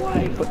the ball.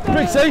 But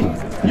Briggsy,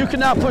 you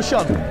can now push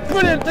on.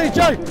 Brilliant,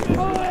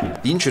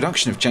 DJ! The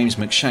introduction of James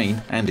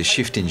McShane and a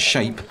shift in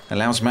shape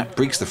allows Matt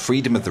Briggs the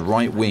freedom of the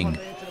right wing,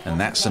 and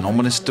that's an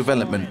ominous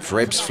development for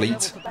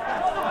Ebbsfleet.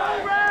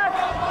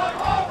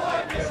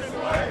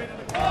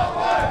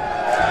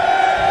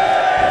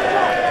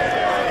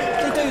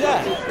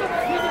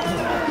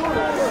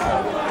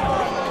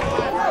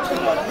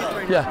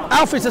 Yeah,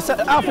 Alfie's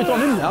on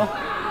him now.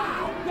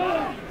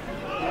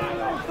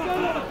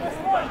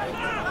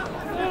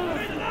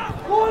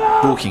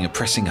 Dorking are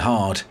pressing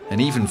hard, and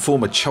even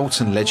former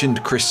Charlton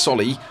legend Chris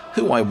Solly,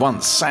 who I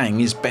once sang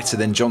is better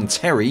than John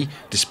Terry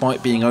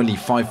despite being only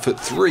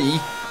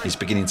 5'3", is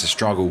beginning to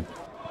struggle.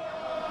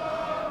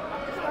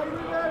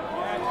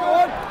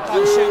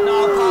 Don't shoot,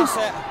 Niall, pass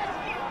it.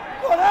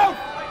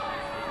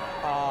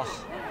 Oh.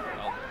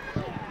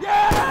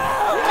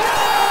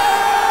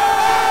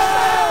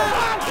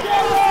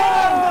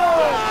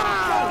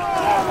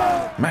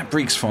 Matt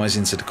Briggs fires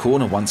into the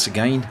corner once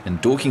again,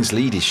 and Dorking's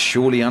lead is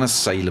surely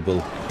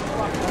unassailable.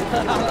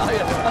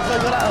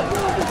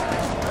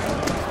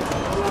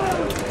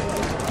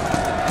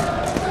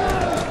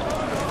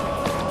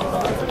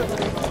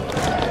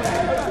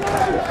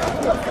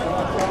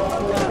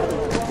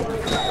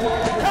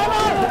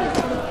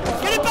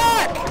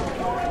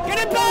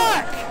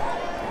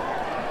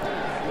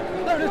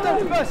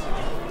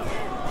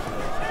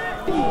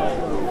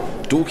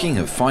 Dorking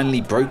have finally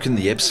broken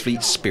the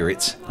Ebbsfleet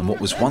spirit, and what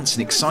was once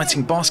an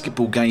exciting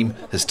basketball game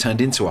has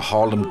turned into a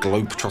Harlem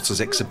Globetrotters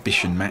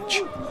exhibition match.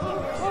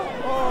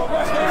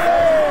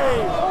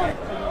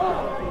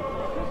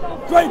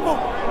 Great ball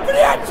for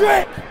the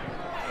hat-trick!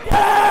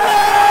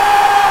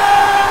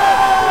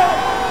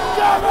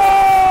 Come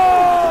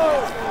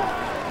on!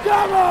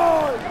 Come on!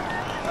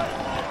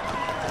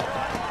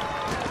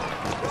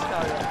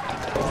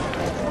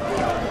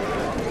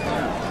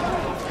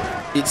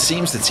 It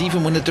seems that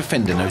even when a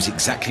defender knows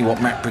exactly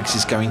what Matt Briggs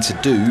is going to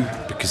do,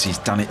 because he's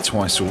done it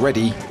twice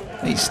already,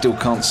 he still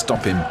can't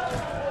stop him.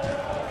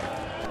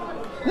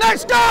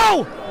 Let's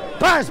go!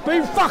 Baz, be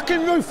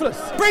fucking ruthless.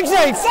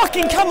 Briggsy,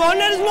 fucking come on,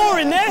 there's more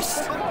in this.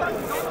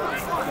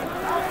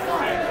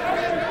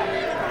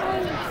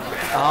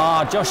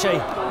 Ah, Joshy.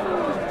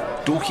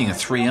 Dorking are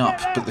 3 up,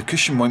 but the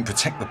cushion won't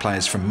protect the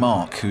players from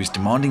Mark, who is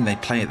demanding they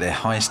play at their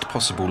highest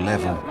possible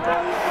level.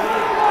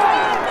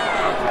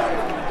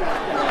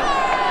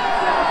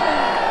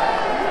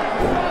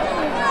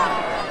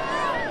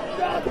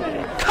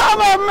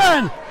 Come on,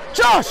 man!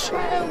 Josh!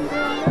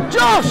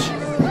 Josh!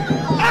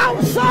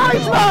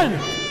 Outside, man!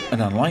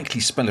 An unlikely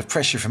spell of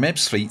pressure from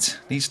Ebbsfleet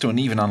leads to an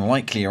even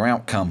unlikelier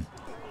outcome.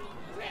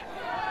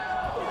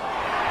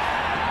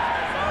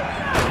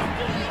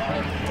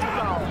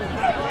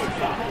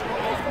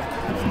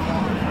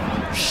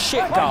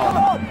 Shit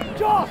goal.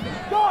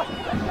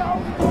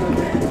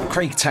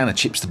 Craig Tanner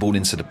chips the ball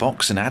into the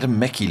box, and Adam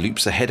Meckie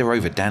loops a header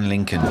over Dan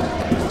Lincoln.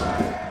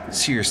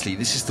 Seriously,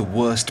 this is the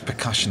worst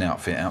percussion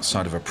outfit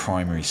outside of a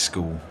primary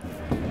school.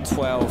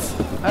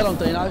 12. Hold on,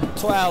 Dino.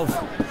 12.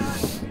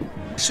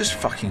 It's just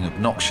fucking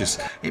obnoxious.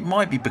 It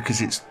might be because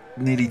it's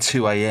nearly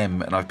 2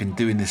 AM and I've been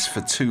doing this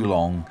for too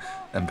long,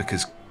 and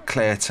because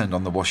Clare turned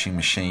on the washing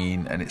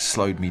machine and it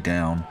slowed me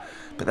down.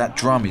 But that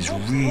drum is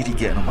really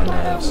getting on my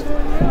nerves.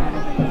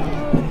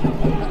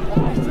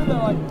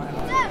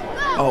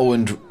 Oh,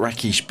 and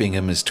Rakesh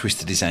Bingham has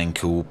twisted his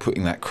ankle,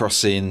 putting that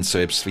cross in,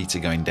 so Ebbsfleet are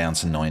going down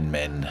to 9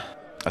 men.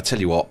 I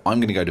tell you what, I'm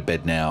going to go to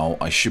bed now.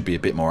 I should be a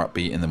bit more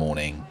upbeat in the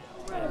morning.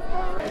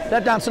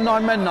 They're down to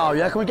 9 men now,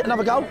 yeah? Can we get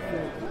another goal?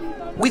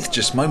 With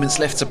just moments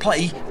left to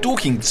play,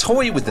 Dorking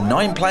toy with the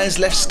 9 players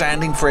left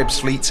standing for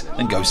Ebbsfleet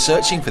and go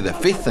searching for the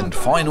 5th and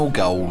final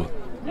goal.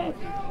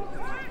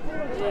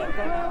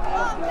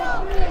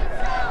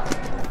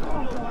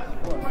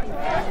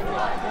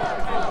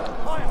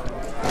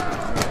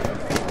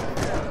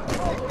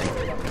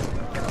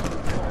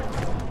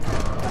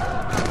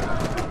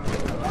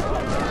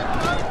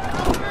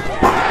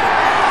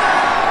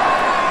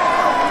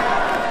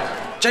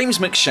 James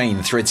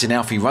McShane threads in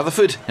Alfie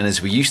Rutherford, and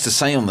as we used to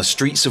say on the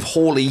streets of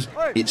Hawley,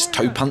 it's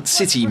Toe Punt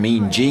City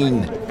Mean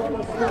Gene.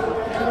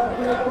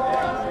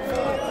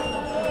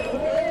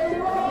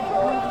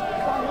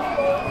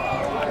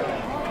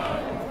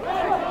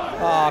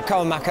 Oh,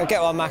 come on, Macca.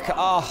 Get one, Macca.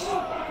 Oh.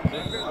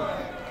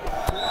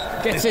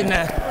 Get in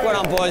there.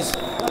 Well done, boys.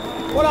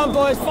 Well done,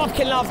 boys.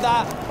 Fucking love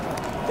that.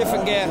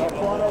 Different gear.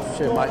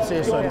 Cheers, mate. See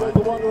you soon, mate.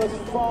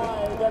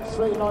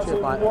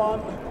 Cheers, mate.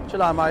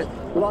 Chill out, mate.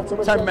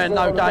 10 men,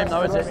 no game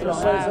though, is it?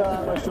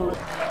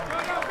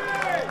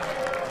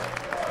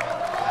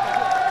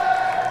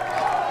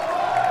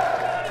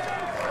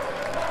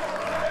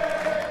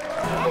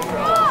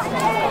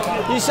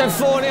 You said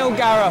 4-0,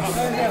 Gareth.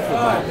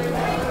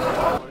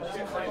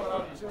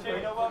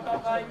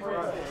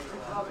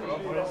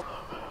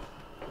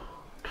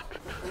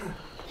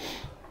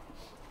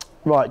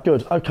 Right,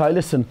 good. Okay,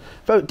 listen.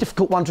 Very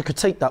difficult one to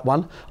critique, that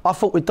one. I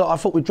thought we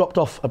dropped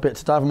off a bit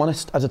today, if I'm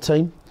honest, as a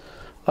team.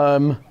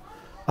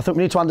 I think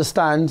we need to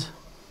understand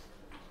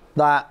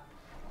that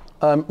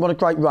we're on a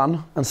great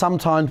run, and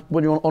sometimes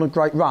when you're on a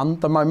great run,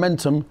 the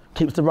momentum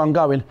keeps the run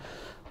going.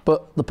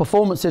 But the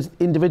performances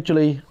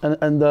individually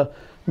and the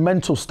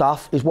mental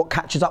stuff is what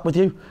catches up with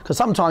you. Because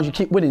sometimes you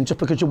keep winning just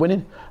because you're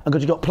winning, and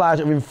because you've got players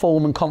that are in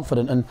form and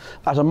confident. And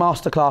that's a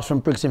masterclass from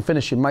Briggs in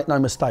finishing, make no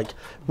mistake,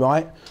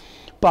 right?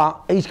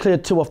 But he's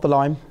cleared 2 off the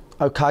line.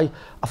 Okay,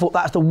 I thought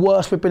that's the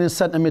worst we've been in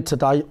centre mid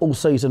today all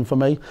season for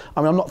me.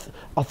 I mean,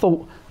 I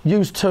thought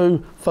use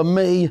 2 for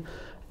me.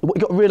 What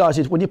you got to realise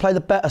is when you play the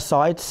better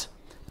sides,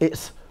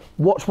 it's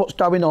watch what's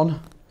going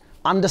on,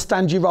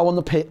 understand your role on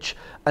the pitch,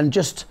 and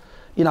just,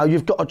 you know,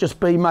 you've got to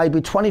just be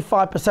maybe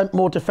 25%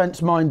 more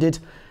defence minded.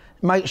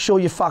 Make sure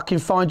you fucking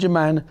find your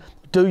man,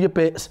 do your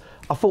bits.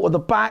 I thought at the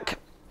back,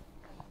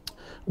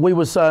 we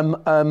was,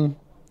 you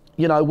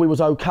know, we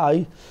was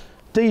okay.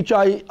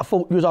 DJ, I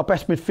thought you was our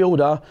best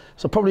midfielder,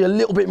 so probably a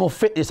little bit more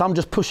fitness. I'm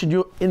just pushing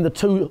you in the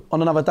 2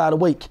 on another day of the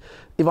week,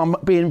 if I'm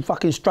being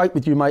fucking straight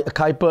with you, mate,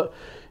 okay? But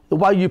the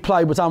way you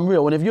played was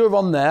unreal, and if you were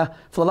on there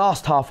for the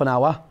last half an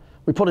hour,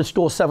 we probably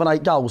scored 7,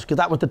 8 goals, because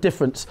that was the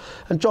difference.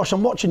 And Josh,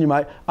 I'm watching you,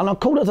 mate, and I'm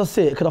cool as I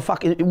see it, because I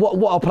fucking,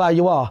 what a player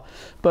you are.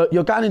 But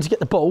you're going in to get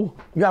the ball,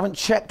 you haven't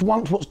checked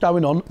once what's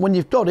going on. When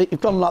you've got it,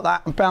 you've gone like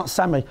that and bounced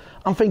Sammy.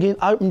 I'm thinking,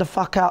 open the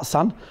fuck out,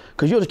 son,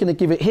 because you're just going to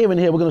give it here and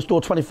here. We're going to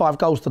score 25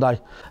 goals today.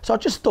 So I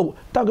just thought,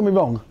 don't get me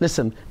wrong,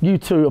 listen, you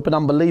two have been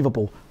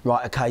unbelievable.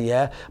 Right, okay,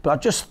 yeah. But I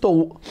just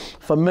thought,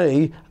 for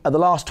me, the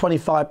last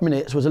 25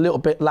 minutes was a little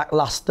bit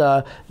lacklustre,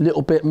 a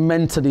little bit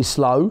mentally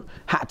slow,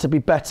 had to be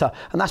better.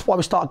 And that's why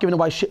we started giving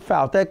away shit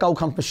fouls. Their goal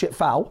comes from shit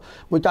foul.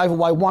 We gave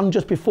away one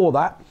just before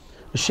that,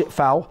 a shit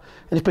foul.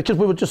 And it's because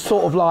we were just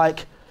sort of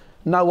like,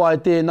 no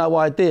idea, no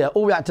idea.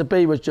 All we had to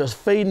be was just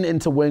feeding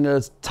into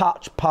wingers,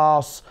 touch,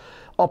 pass.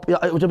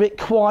 It was a bit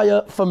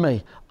quiet for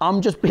me. I'm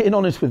just being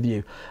honest with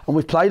you. And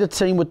we've played a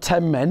team with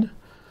 10 men.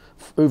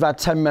 We've had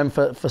 10 men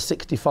for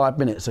 65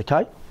 minutes,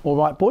 okay? All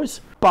right,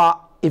 boys?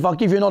 But if I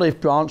give you an olive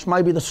branch,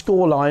 maybe the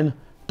scoreline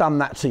done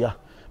that to you.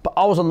 But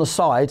I was on the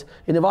side,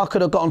 and if I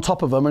could have got on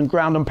top of them and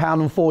ground and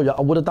pound them for you,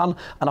 I would have done.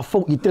 And I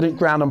thought you didn't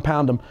ground and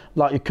pound them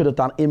like you could have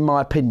done, in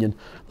my opinion.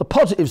 The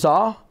positives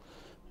are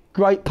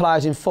great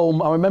players in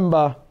form. I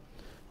remember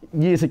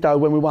years ago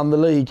when we won the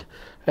league,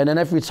 and then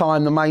every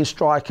time the main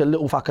striker,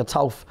 little fucker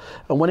Tolf,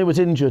 and when he was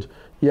injured,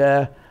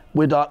 yeah,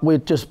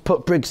 we'd just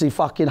put Briggsy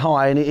fucking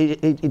high, and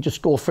he'd just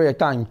score 3 a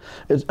game.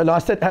 And I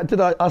said,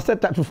 I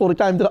said that before the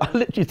game, I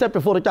literally said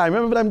before the game,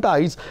 remember them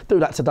days? Do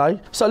that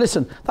today. So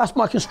listen, that's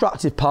my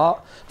constructive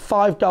part.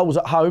 5 goals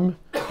at home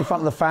in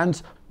front of the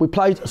fans. We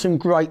played some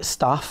great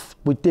stuff.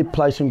 We did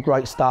play some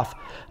great stuff,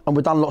 and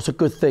we've done lots of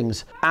good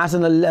things. As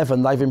an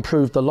 11, they've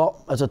improved a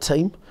lot as a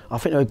team. I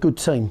think they're a good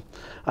team,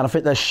 and I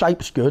think their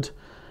shape's good.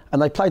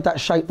 And they played that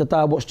shape the day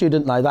I watched you,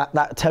 didn't they?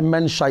 That 10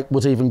 men shape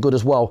was even good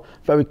as well.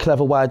 Very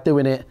clever way of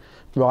doing it.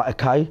 Right,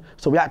 okay.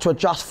 So we had to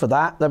adjust for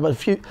that. There were a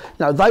few,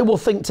 they will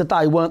think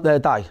today weren't their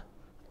day.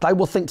 They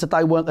will think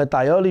today weren't their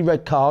day. Early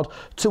red card,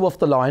 2 off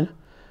the line.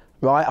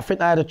 Right, I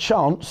think they had a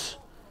chance,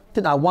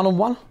 didn't they?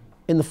 1-on-1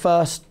 in the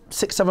first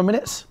 6, 7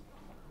 minutes.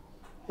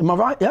 Am I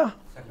right? Yeah?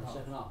 Second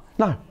half.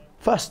 No,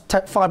 first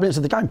 5 minutes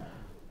of the game.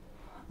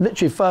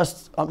 Literally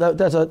first,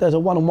 there's a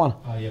 1-on-1.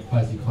 Oh yeah,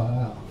 Percy cut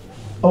out.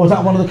 Oh, was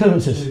that one of the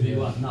clearances?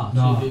 2v1,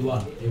 no.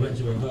 2v1. He went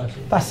to reverse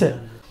it. That's it.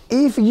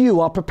 If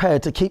you are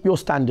prepared to keep your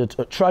standards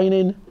at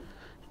training,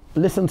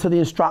 listen to the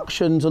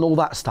instructions and all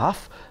that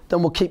stuff,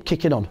 then we'll keep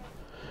kicking on.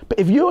 But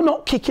if you're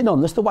not kicking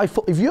on, that's the way,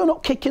 if you're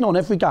not kicking on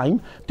every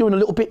game, doing a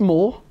little bit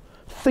more,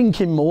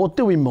 thinking more,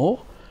 doing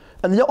more,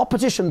 and the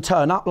opposition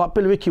turn up like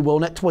Billy Ricky will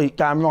next week,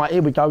 going, right,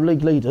 here we go,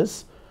 league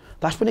leaders,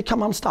 that's when they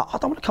come unstuck. I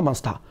don't want to come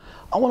unstuck.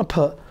 I want to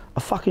put a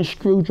fucking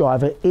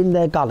screwdriver in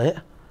their gullet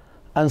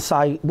and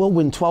say, we'll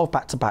win 12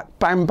 back-to-back.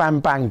 Bang, bang,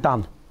 bang,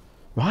 done.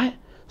 Right?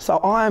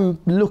 So I'm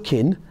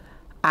looking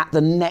at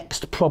the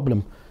next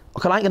problem.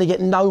 I ain't going to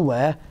get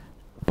nowhere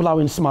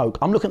blowing smoke.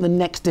 I'm looking at the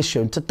next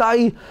issue. And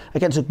today,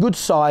 against a good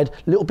side,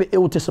 a little bit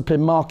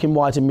ill-disciplined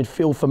marking-wise in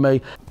midfield for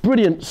me.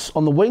 Brilliance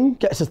on the wing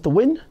gets us the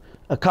win,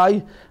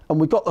 okay? And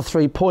we got the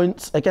 3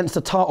 points against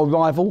a title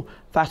rival.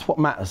 That's what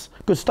matters.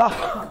 Good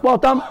stuff. Well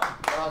done.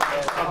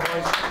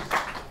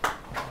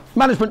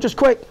 Management, just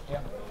quick.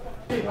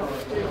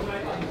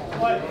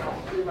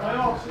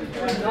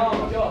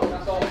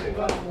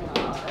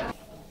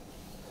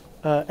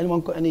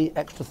 Anyone got any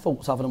extra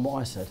thoughts other than what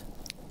I said?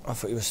 I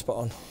thought you were spot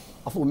on.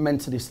 I thought we're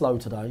mentally slow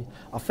today.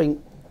 I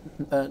think,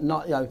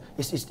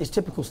 it's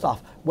typical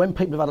stuff. When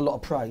people have had a lot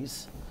of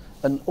praise,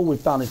 and all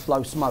we've done is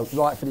blow smoke,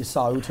 rightfully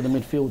so, to the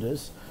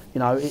midfielders,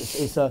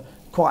 it's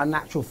quite a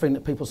natural thing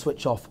that people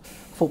switch off.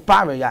 I thought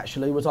Barry,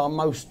 actually, was our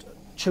most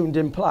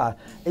tuned-in player.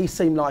 He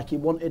seemed like he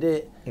wanted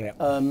it. Yeah.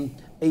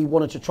 He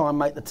wanted to try and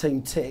make the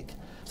team tick.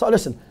 So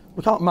listen,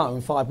 we can't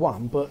moan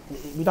 5-1, but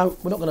we're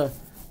not going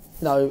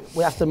to,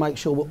 we have to make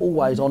sure we're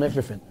always on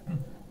everything.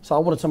 So I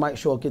wanted to make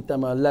sure I give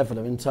them a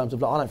leveler in terms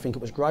of, I don't think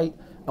it was great.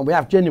 And we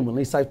have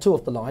genuinely saved 2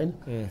 off the line,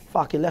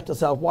 fucking left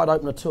ourselves wide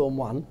open at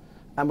 2-on-1,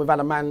 and they've had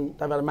a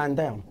man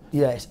down.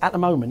 Yes, at the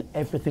moment,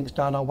 everything's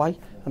going our way,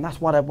 and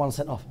that's why they've 1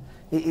 sent off.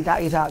 It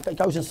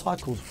goes in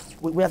cycles.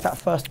 We had that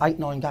first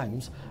 8-9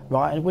 games,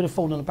 right, and we'd have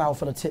fallen on the barrel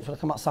for the tips, we'd have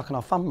come up sucking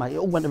our thumb, mate. It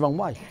all went the wrong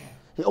way.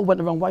 It all went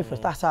the wrong way for us.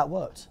 That's how it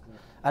worked.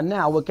 And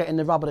now we're getting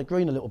the rubber to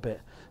green a little bit.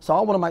 So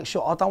I want to make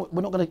sure,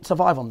 we're not going to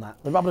survive on that.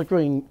 The rubber to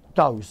green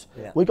goes.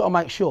 Yeah. We've got to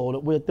make sure that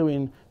we're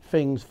doing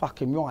things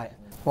fucking right.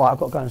 Right, I've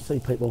got to go and see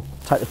people.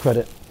 Take the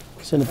credit.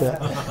 See in a bit.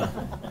 I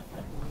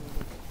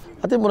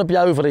didn't want to be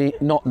overly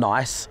not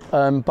nice,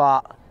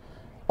 but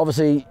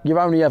obviously you're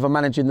only ever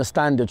managing the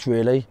standards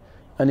really,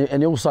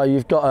 and also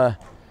you've got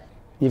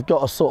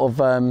to sort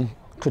of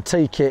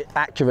critique it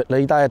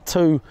accurately. They had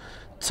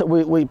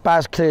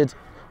Baz cleared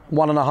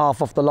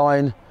 1.5 off the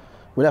line.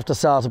 We left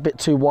ourselves a bit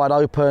too wide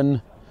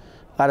open.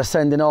 Had a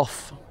sending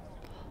off.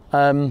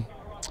 So,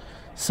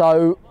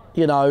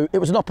 it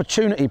was an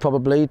opportunity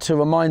probably to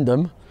remind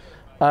them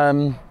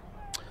on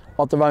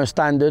of their own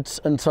standards,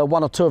 and for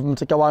one or two of them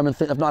to go home and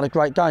think they've not had a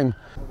great game.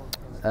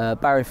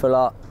 Barry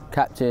Flach,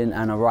 captain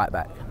and a right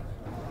back.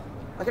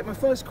 I get my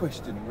first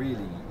question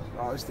really,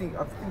 I'm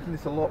thinking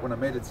this a lot when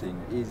I'm editing,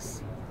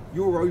 is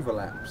your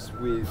overlaps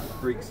with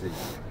Briggsy.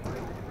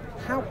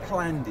 How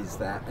planned is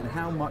that, and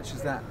how much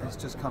of that has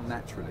just come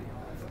naturally?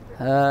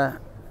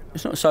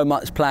 It's not so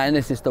much planned,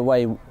 it's just the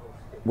way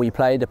we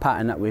play, the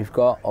pattern that we've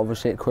got.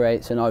 Obviously it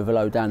creates an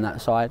overload down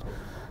that side,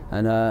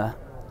 and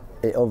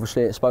it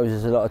obviously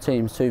exposes a lot of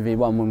teams 2v1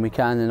 when we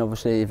can, and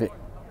obviously if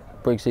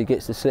Briggsy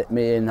gets to slip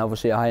me in,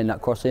 obviously I end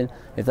up crossing.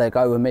 If they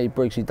go with me,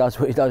 Briggsy does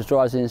what he does,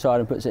 drives inside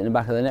and puts it in the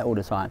back of the net all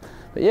the time.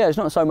 But yeah, it's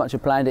not so much a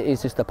plan, it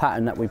is just the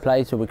pattern that we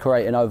play, so we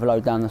create an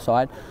overload down the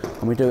side,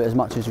 and we do it as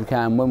much as we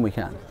can when we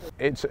can.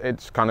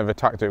 It's kind of a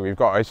tactic we've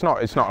got. It's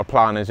not a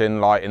plan as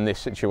in like in this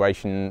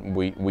situation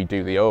we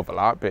do the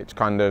overlap. It's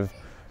kind of,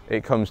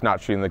 it comes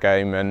naturally in the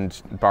game,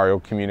 and Barry will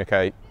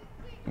communicate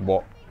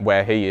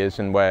where he is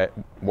and what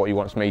he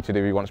wants me to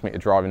do. He wants me to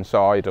drive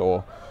inside,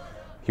 or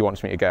he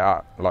wants me to get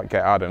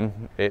at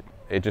him. It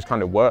just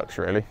kind of works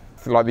really.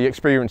 Like the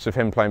experience of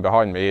him playing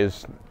behind me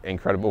is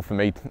incredible for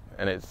me,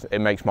 and it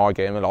makes my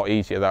game a lot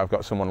easier that I've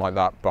got someone like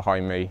that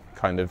behind me,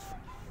 kind of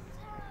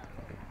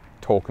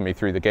talking me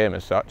through the game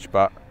as such.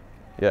 But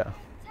yeah,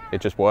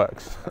 it just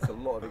works. That's a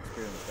lot of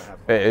experience to have.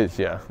 It is,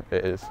 yeah,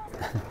 it is.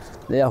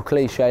 The old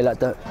cliche, like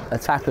the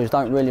attackers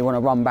don't really want to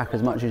run back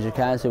as much as you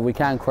can, so we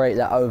can create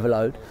that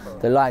overload.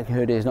 The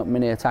likelihood is not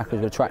many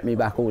attackers will track me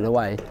back all the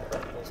way,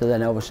 so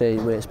then obviously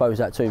we expose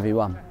that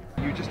 2v1.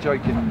 You were just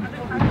joking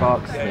with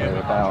Barks there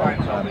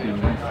about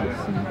being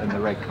ruthless and the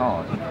red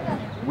card.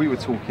 We were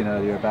talking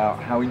earlier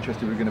about how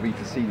interested we were going to be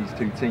to see these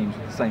two teams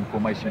with the same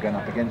formation going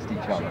up against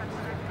each other.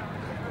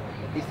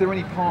 Is there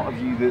any part of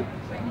you that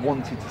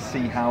wanted to see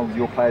how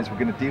your players were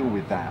going to deal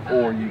with that,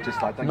 or are you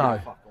just like, don't give a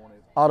fuck?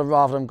 I'd have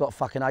rather them got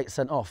fucking 8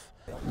 sent off.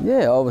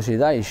 Yeah, obviously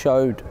they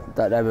showed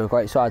that they were a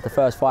great side. The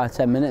first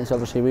 5-10 minutes,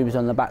 obviously we was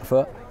on the back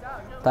foot.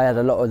 They had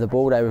a lot of the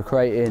ball, they were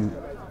creating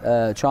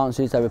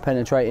chances, they were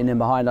penetrating in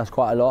behind us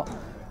quite a lot,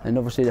 and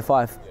obviously the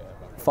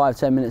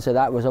 5-10 minutes of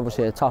that was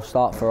obviously a tough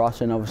start for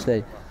us, and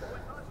obviously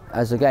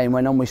as the game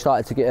went on we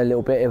started to get a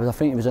little bit, I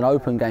think it was an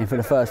open game for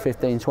the first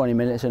 15-20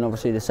 minutes, and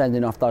obviously the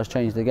sending off does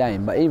change the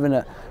game. But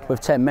even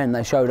with 10 men,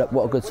 they showed up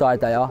what a good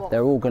side they are.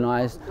 They're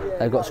organised,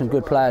 they've got some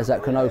good players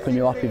that can open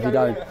you up if you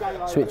don't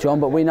switch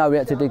on. But we know we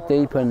had to dig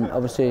deep, and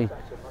obviously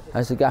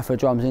as the gaffer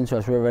drums into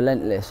us, we're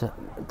relentless.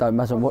 Don't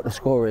matter what the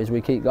score is,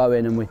 we keep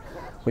going and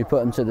we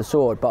put them to the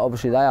sword. But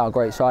obviously they are a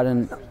great side,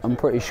 and I'm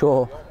pretty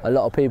sure a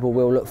lot of people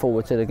will look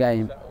forward to the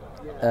game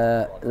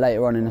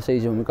later on in the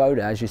season when we go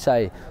there. As you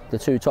say, the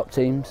two top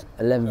teams,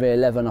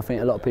 11v11, I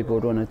think a lot of people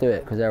would want to do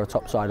it because they're a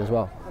top side as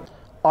well.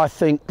 I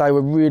think they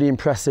were really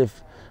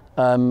impressive.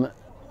 The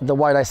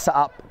way they set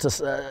up at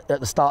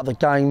the start of the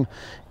game,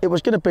 it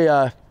was going to be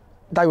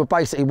they were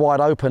basically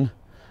wide open,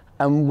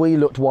 and we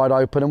looked wide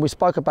open, and we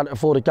spoke about it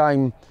before the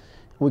game.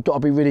 We've got to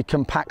be really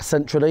compact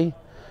centrally.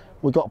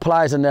 We've got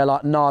players in there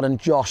like Nard and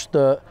Josh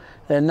that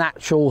their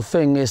natural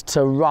thing is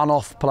to run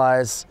off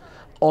players,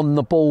 on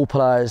the ball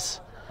players.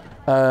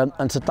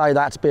 And today they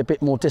had to be a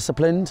bit more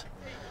disciplined.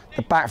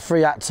 The back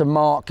three had to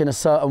mark in a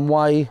certain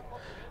way.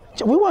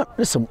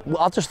 Listen,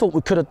 I just thought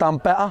we could have done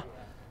better.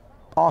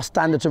 Our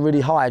standards are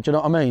really high, do you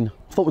know what I mean?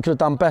 I thought we could have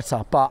done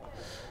better, but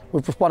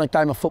we've just won a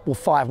game of football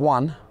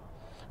 5-1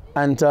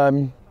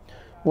 and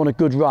won a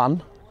good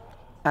run.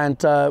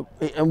 And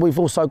we've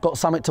also got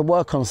something to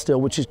work on still,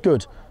 which is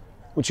good,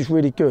 which is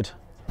really good.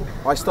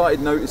 I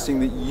started noticing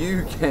that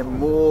you get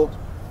more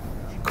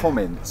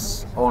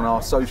comments on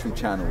our social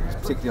channels,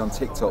 particularly on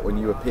TikTok when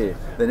you appear,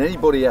 than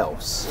anybody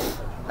else.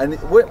 And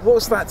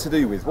what's that to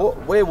do with?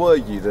 Where were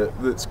you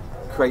that's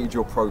created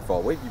your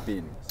profile? Where have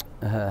you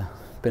been?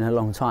 Been a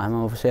long time.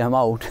 Obviously I'm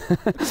old. So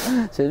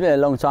it's been a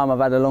long time. I've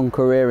had a long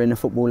career in the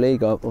Football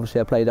League.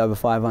 Obviously I played over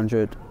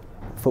 500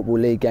 Football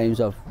League games.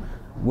 I've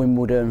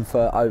Wimbledon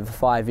for over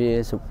 5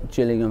 years,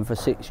 Gillingham for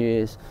 6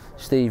 years,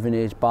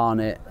 Stevenage,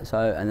 Barnet,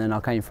 and then I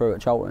came through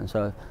at Charlton.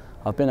 So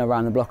I've been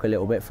around the block a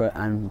little bit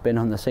and been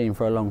on the scene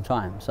for a long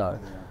time, so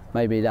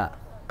maybe that.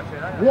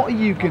 What are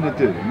you going to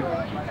do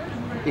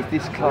if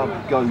this club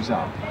goes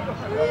up?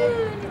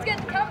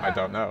 I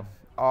don't know.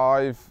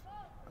 I've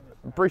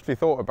briefly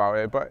thought about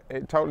it, but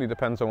it totally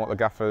depends on what the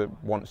gaffer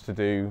wants to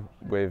do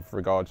with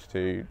regards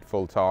to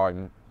full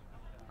time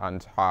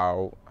and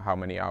how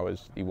many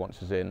hours he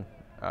wants us in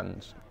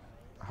and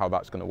how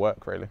that's going to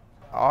work really.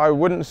 I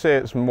wouldn't say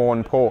it's more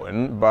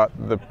important, but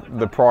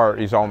the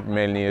priorities aren't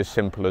mainly as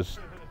simple as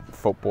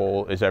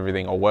football is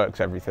everything or work's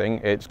everything.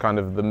 It's kind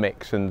of the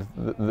mix, and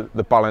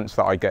the balance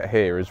that I get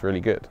here is really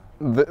good.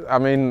 I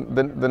mean,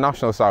 the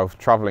National South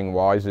travelling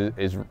wise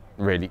is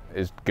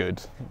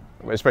good,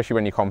 especially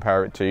when you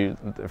compare it to,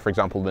 for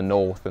example, the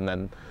North and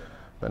then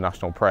the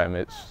National Prem.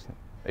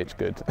 It's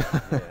good.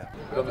 Yeah.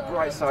 But on the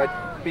bright side,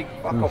 big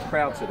fuck-off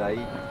crowd today,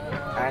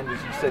 and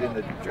as you said in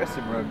the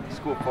dressing room, you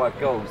scored 5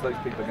 goals. Those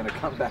people are going to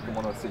come back and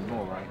want to see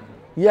more, right?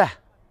 Yeah,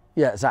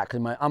 exactly,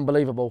 mate.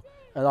 Unbelievable.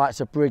 And like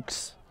it's a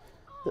Briggs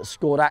that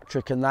scored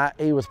hat-trick and that,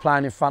 he was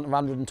playing in front of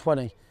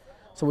 120.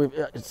 So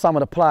some of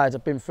the players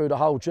have been through the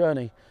whole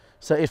journey.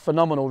 So it's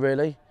phenomenal,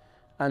 really.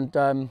 And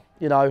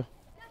you know,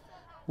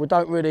 we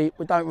don't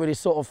really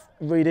sort of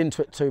read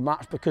into it too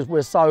much because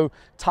we're so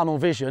tunnel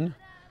vision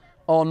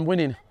on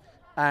winning,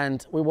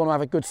 and we want to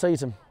have a good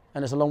season,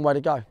 and it's a long way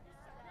to go.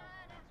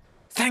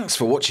 Thanks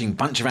for watching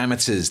Bunch of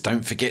Amateurs.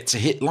 Don't forget to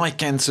hit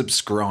like and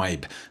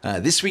subscribe.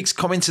 This week's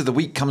comment of the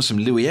week comes from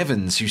Louis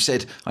Evans, who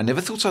said, "I never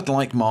thought I'd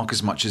like Mark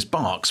as much as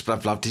Barks, but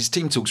I've loved his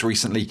team talks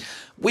recently."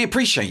 We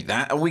appreciate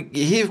that, and we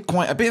hear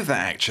quite a bit of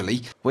that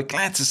actually. We're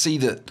glad to see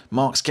that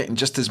Mark's getting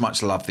just as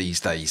much love these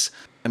days.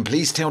 And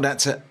please tell that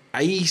to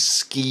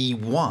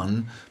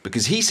A-Ski1,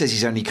 because he says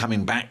he's only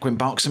coming back when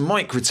Barks and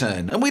Mike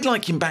return, and we'd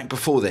like him back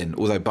before then,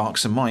 although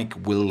Barks and Mike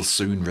will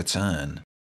soon return.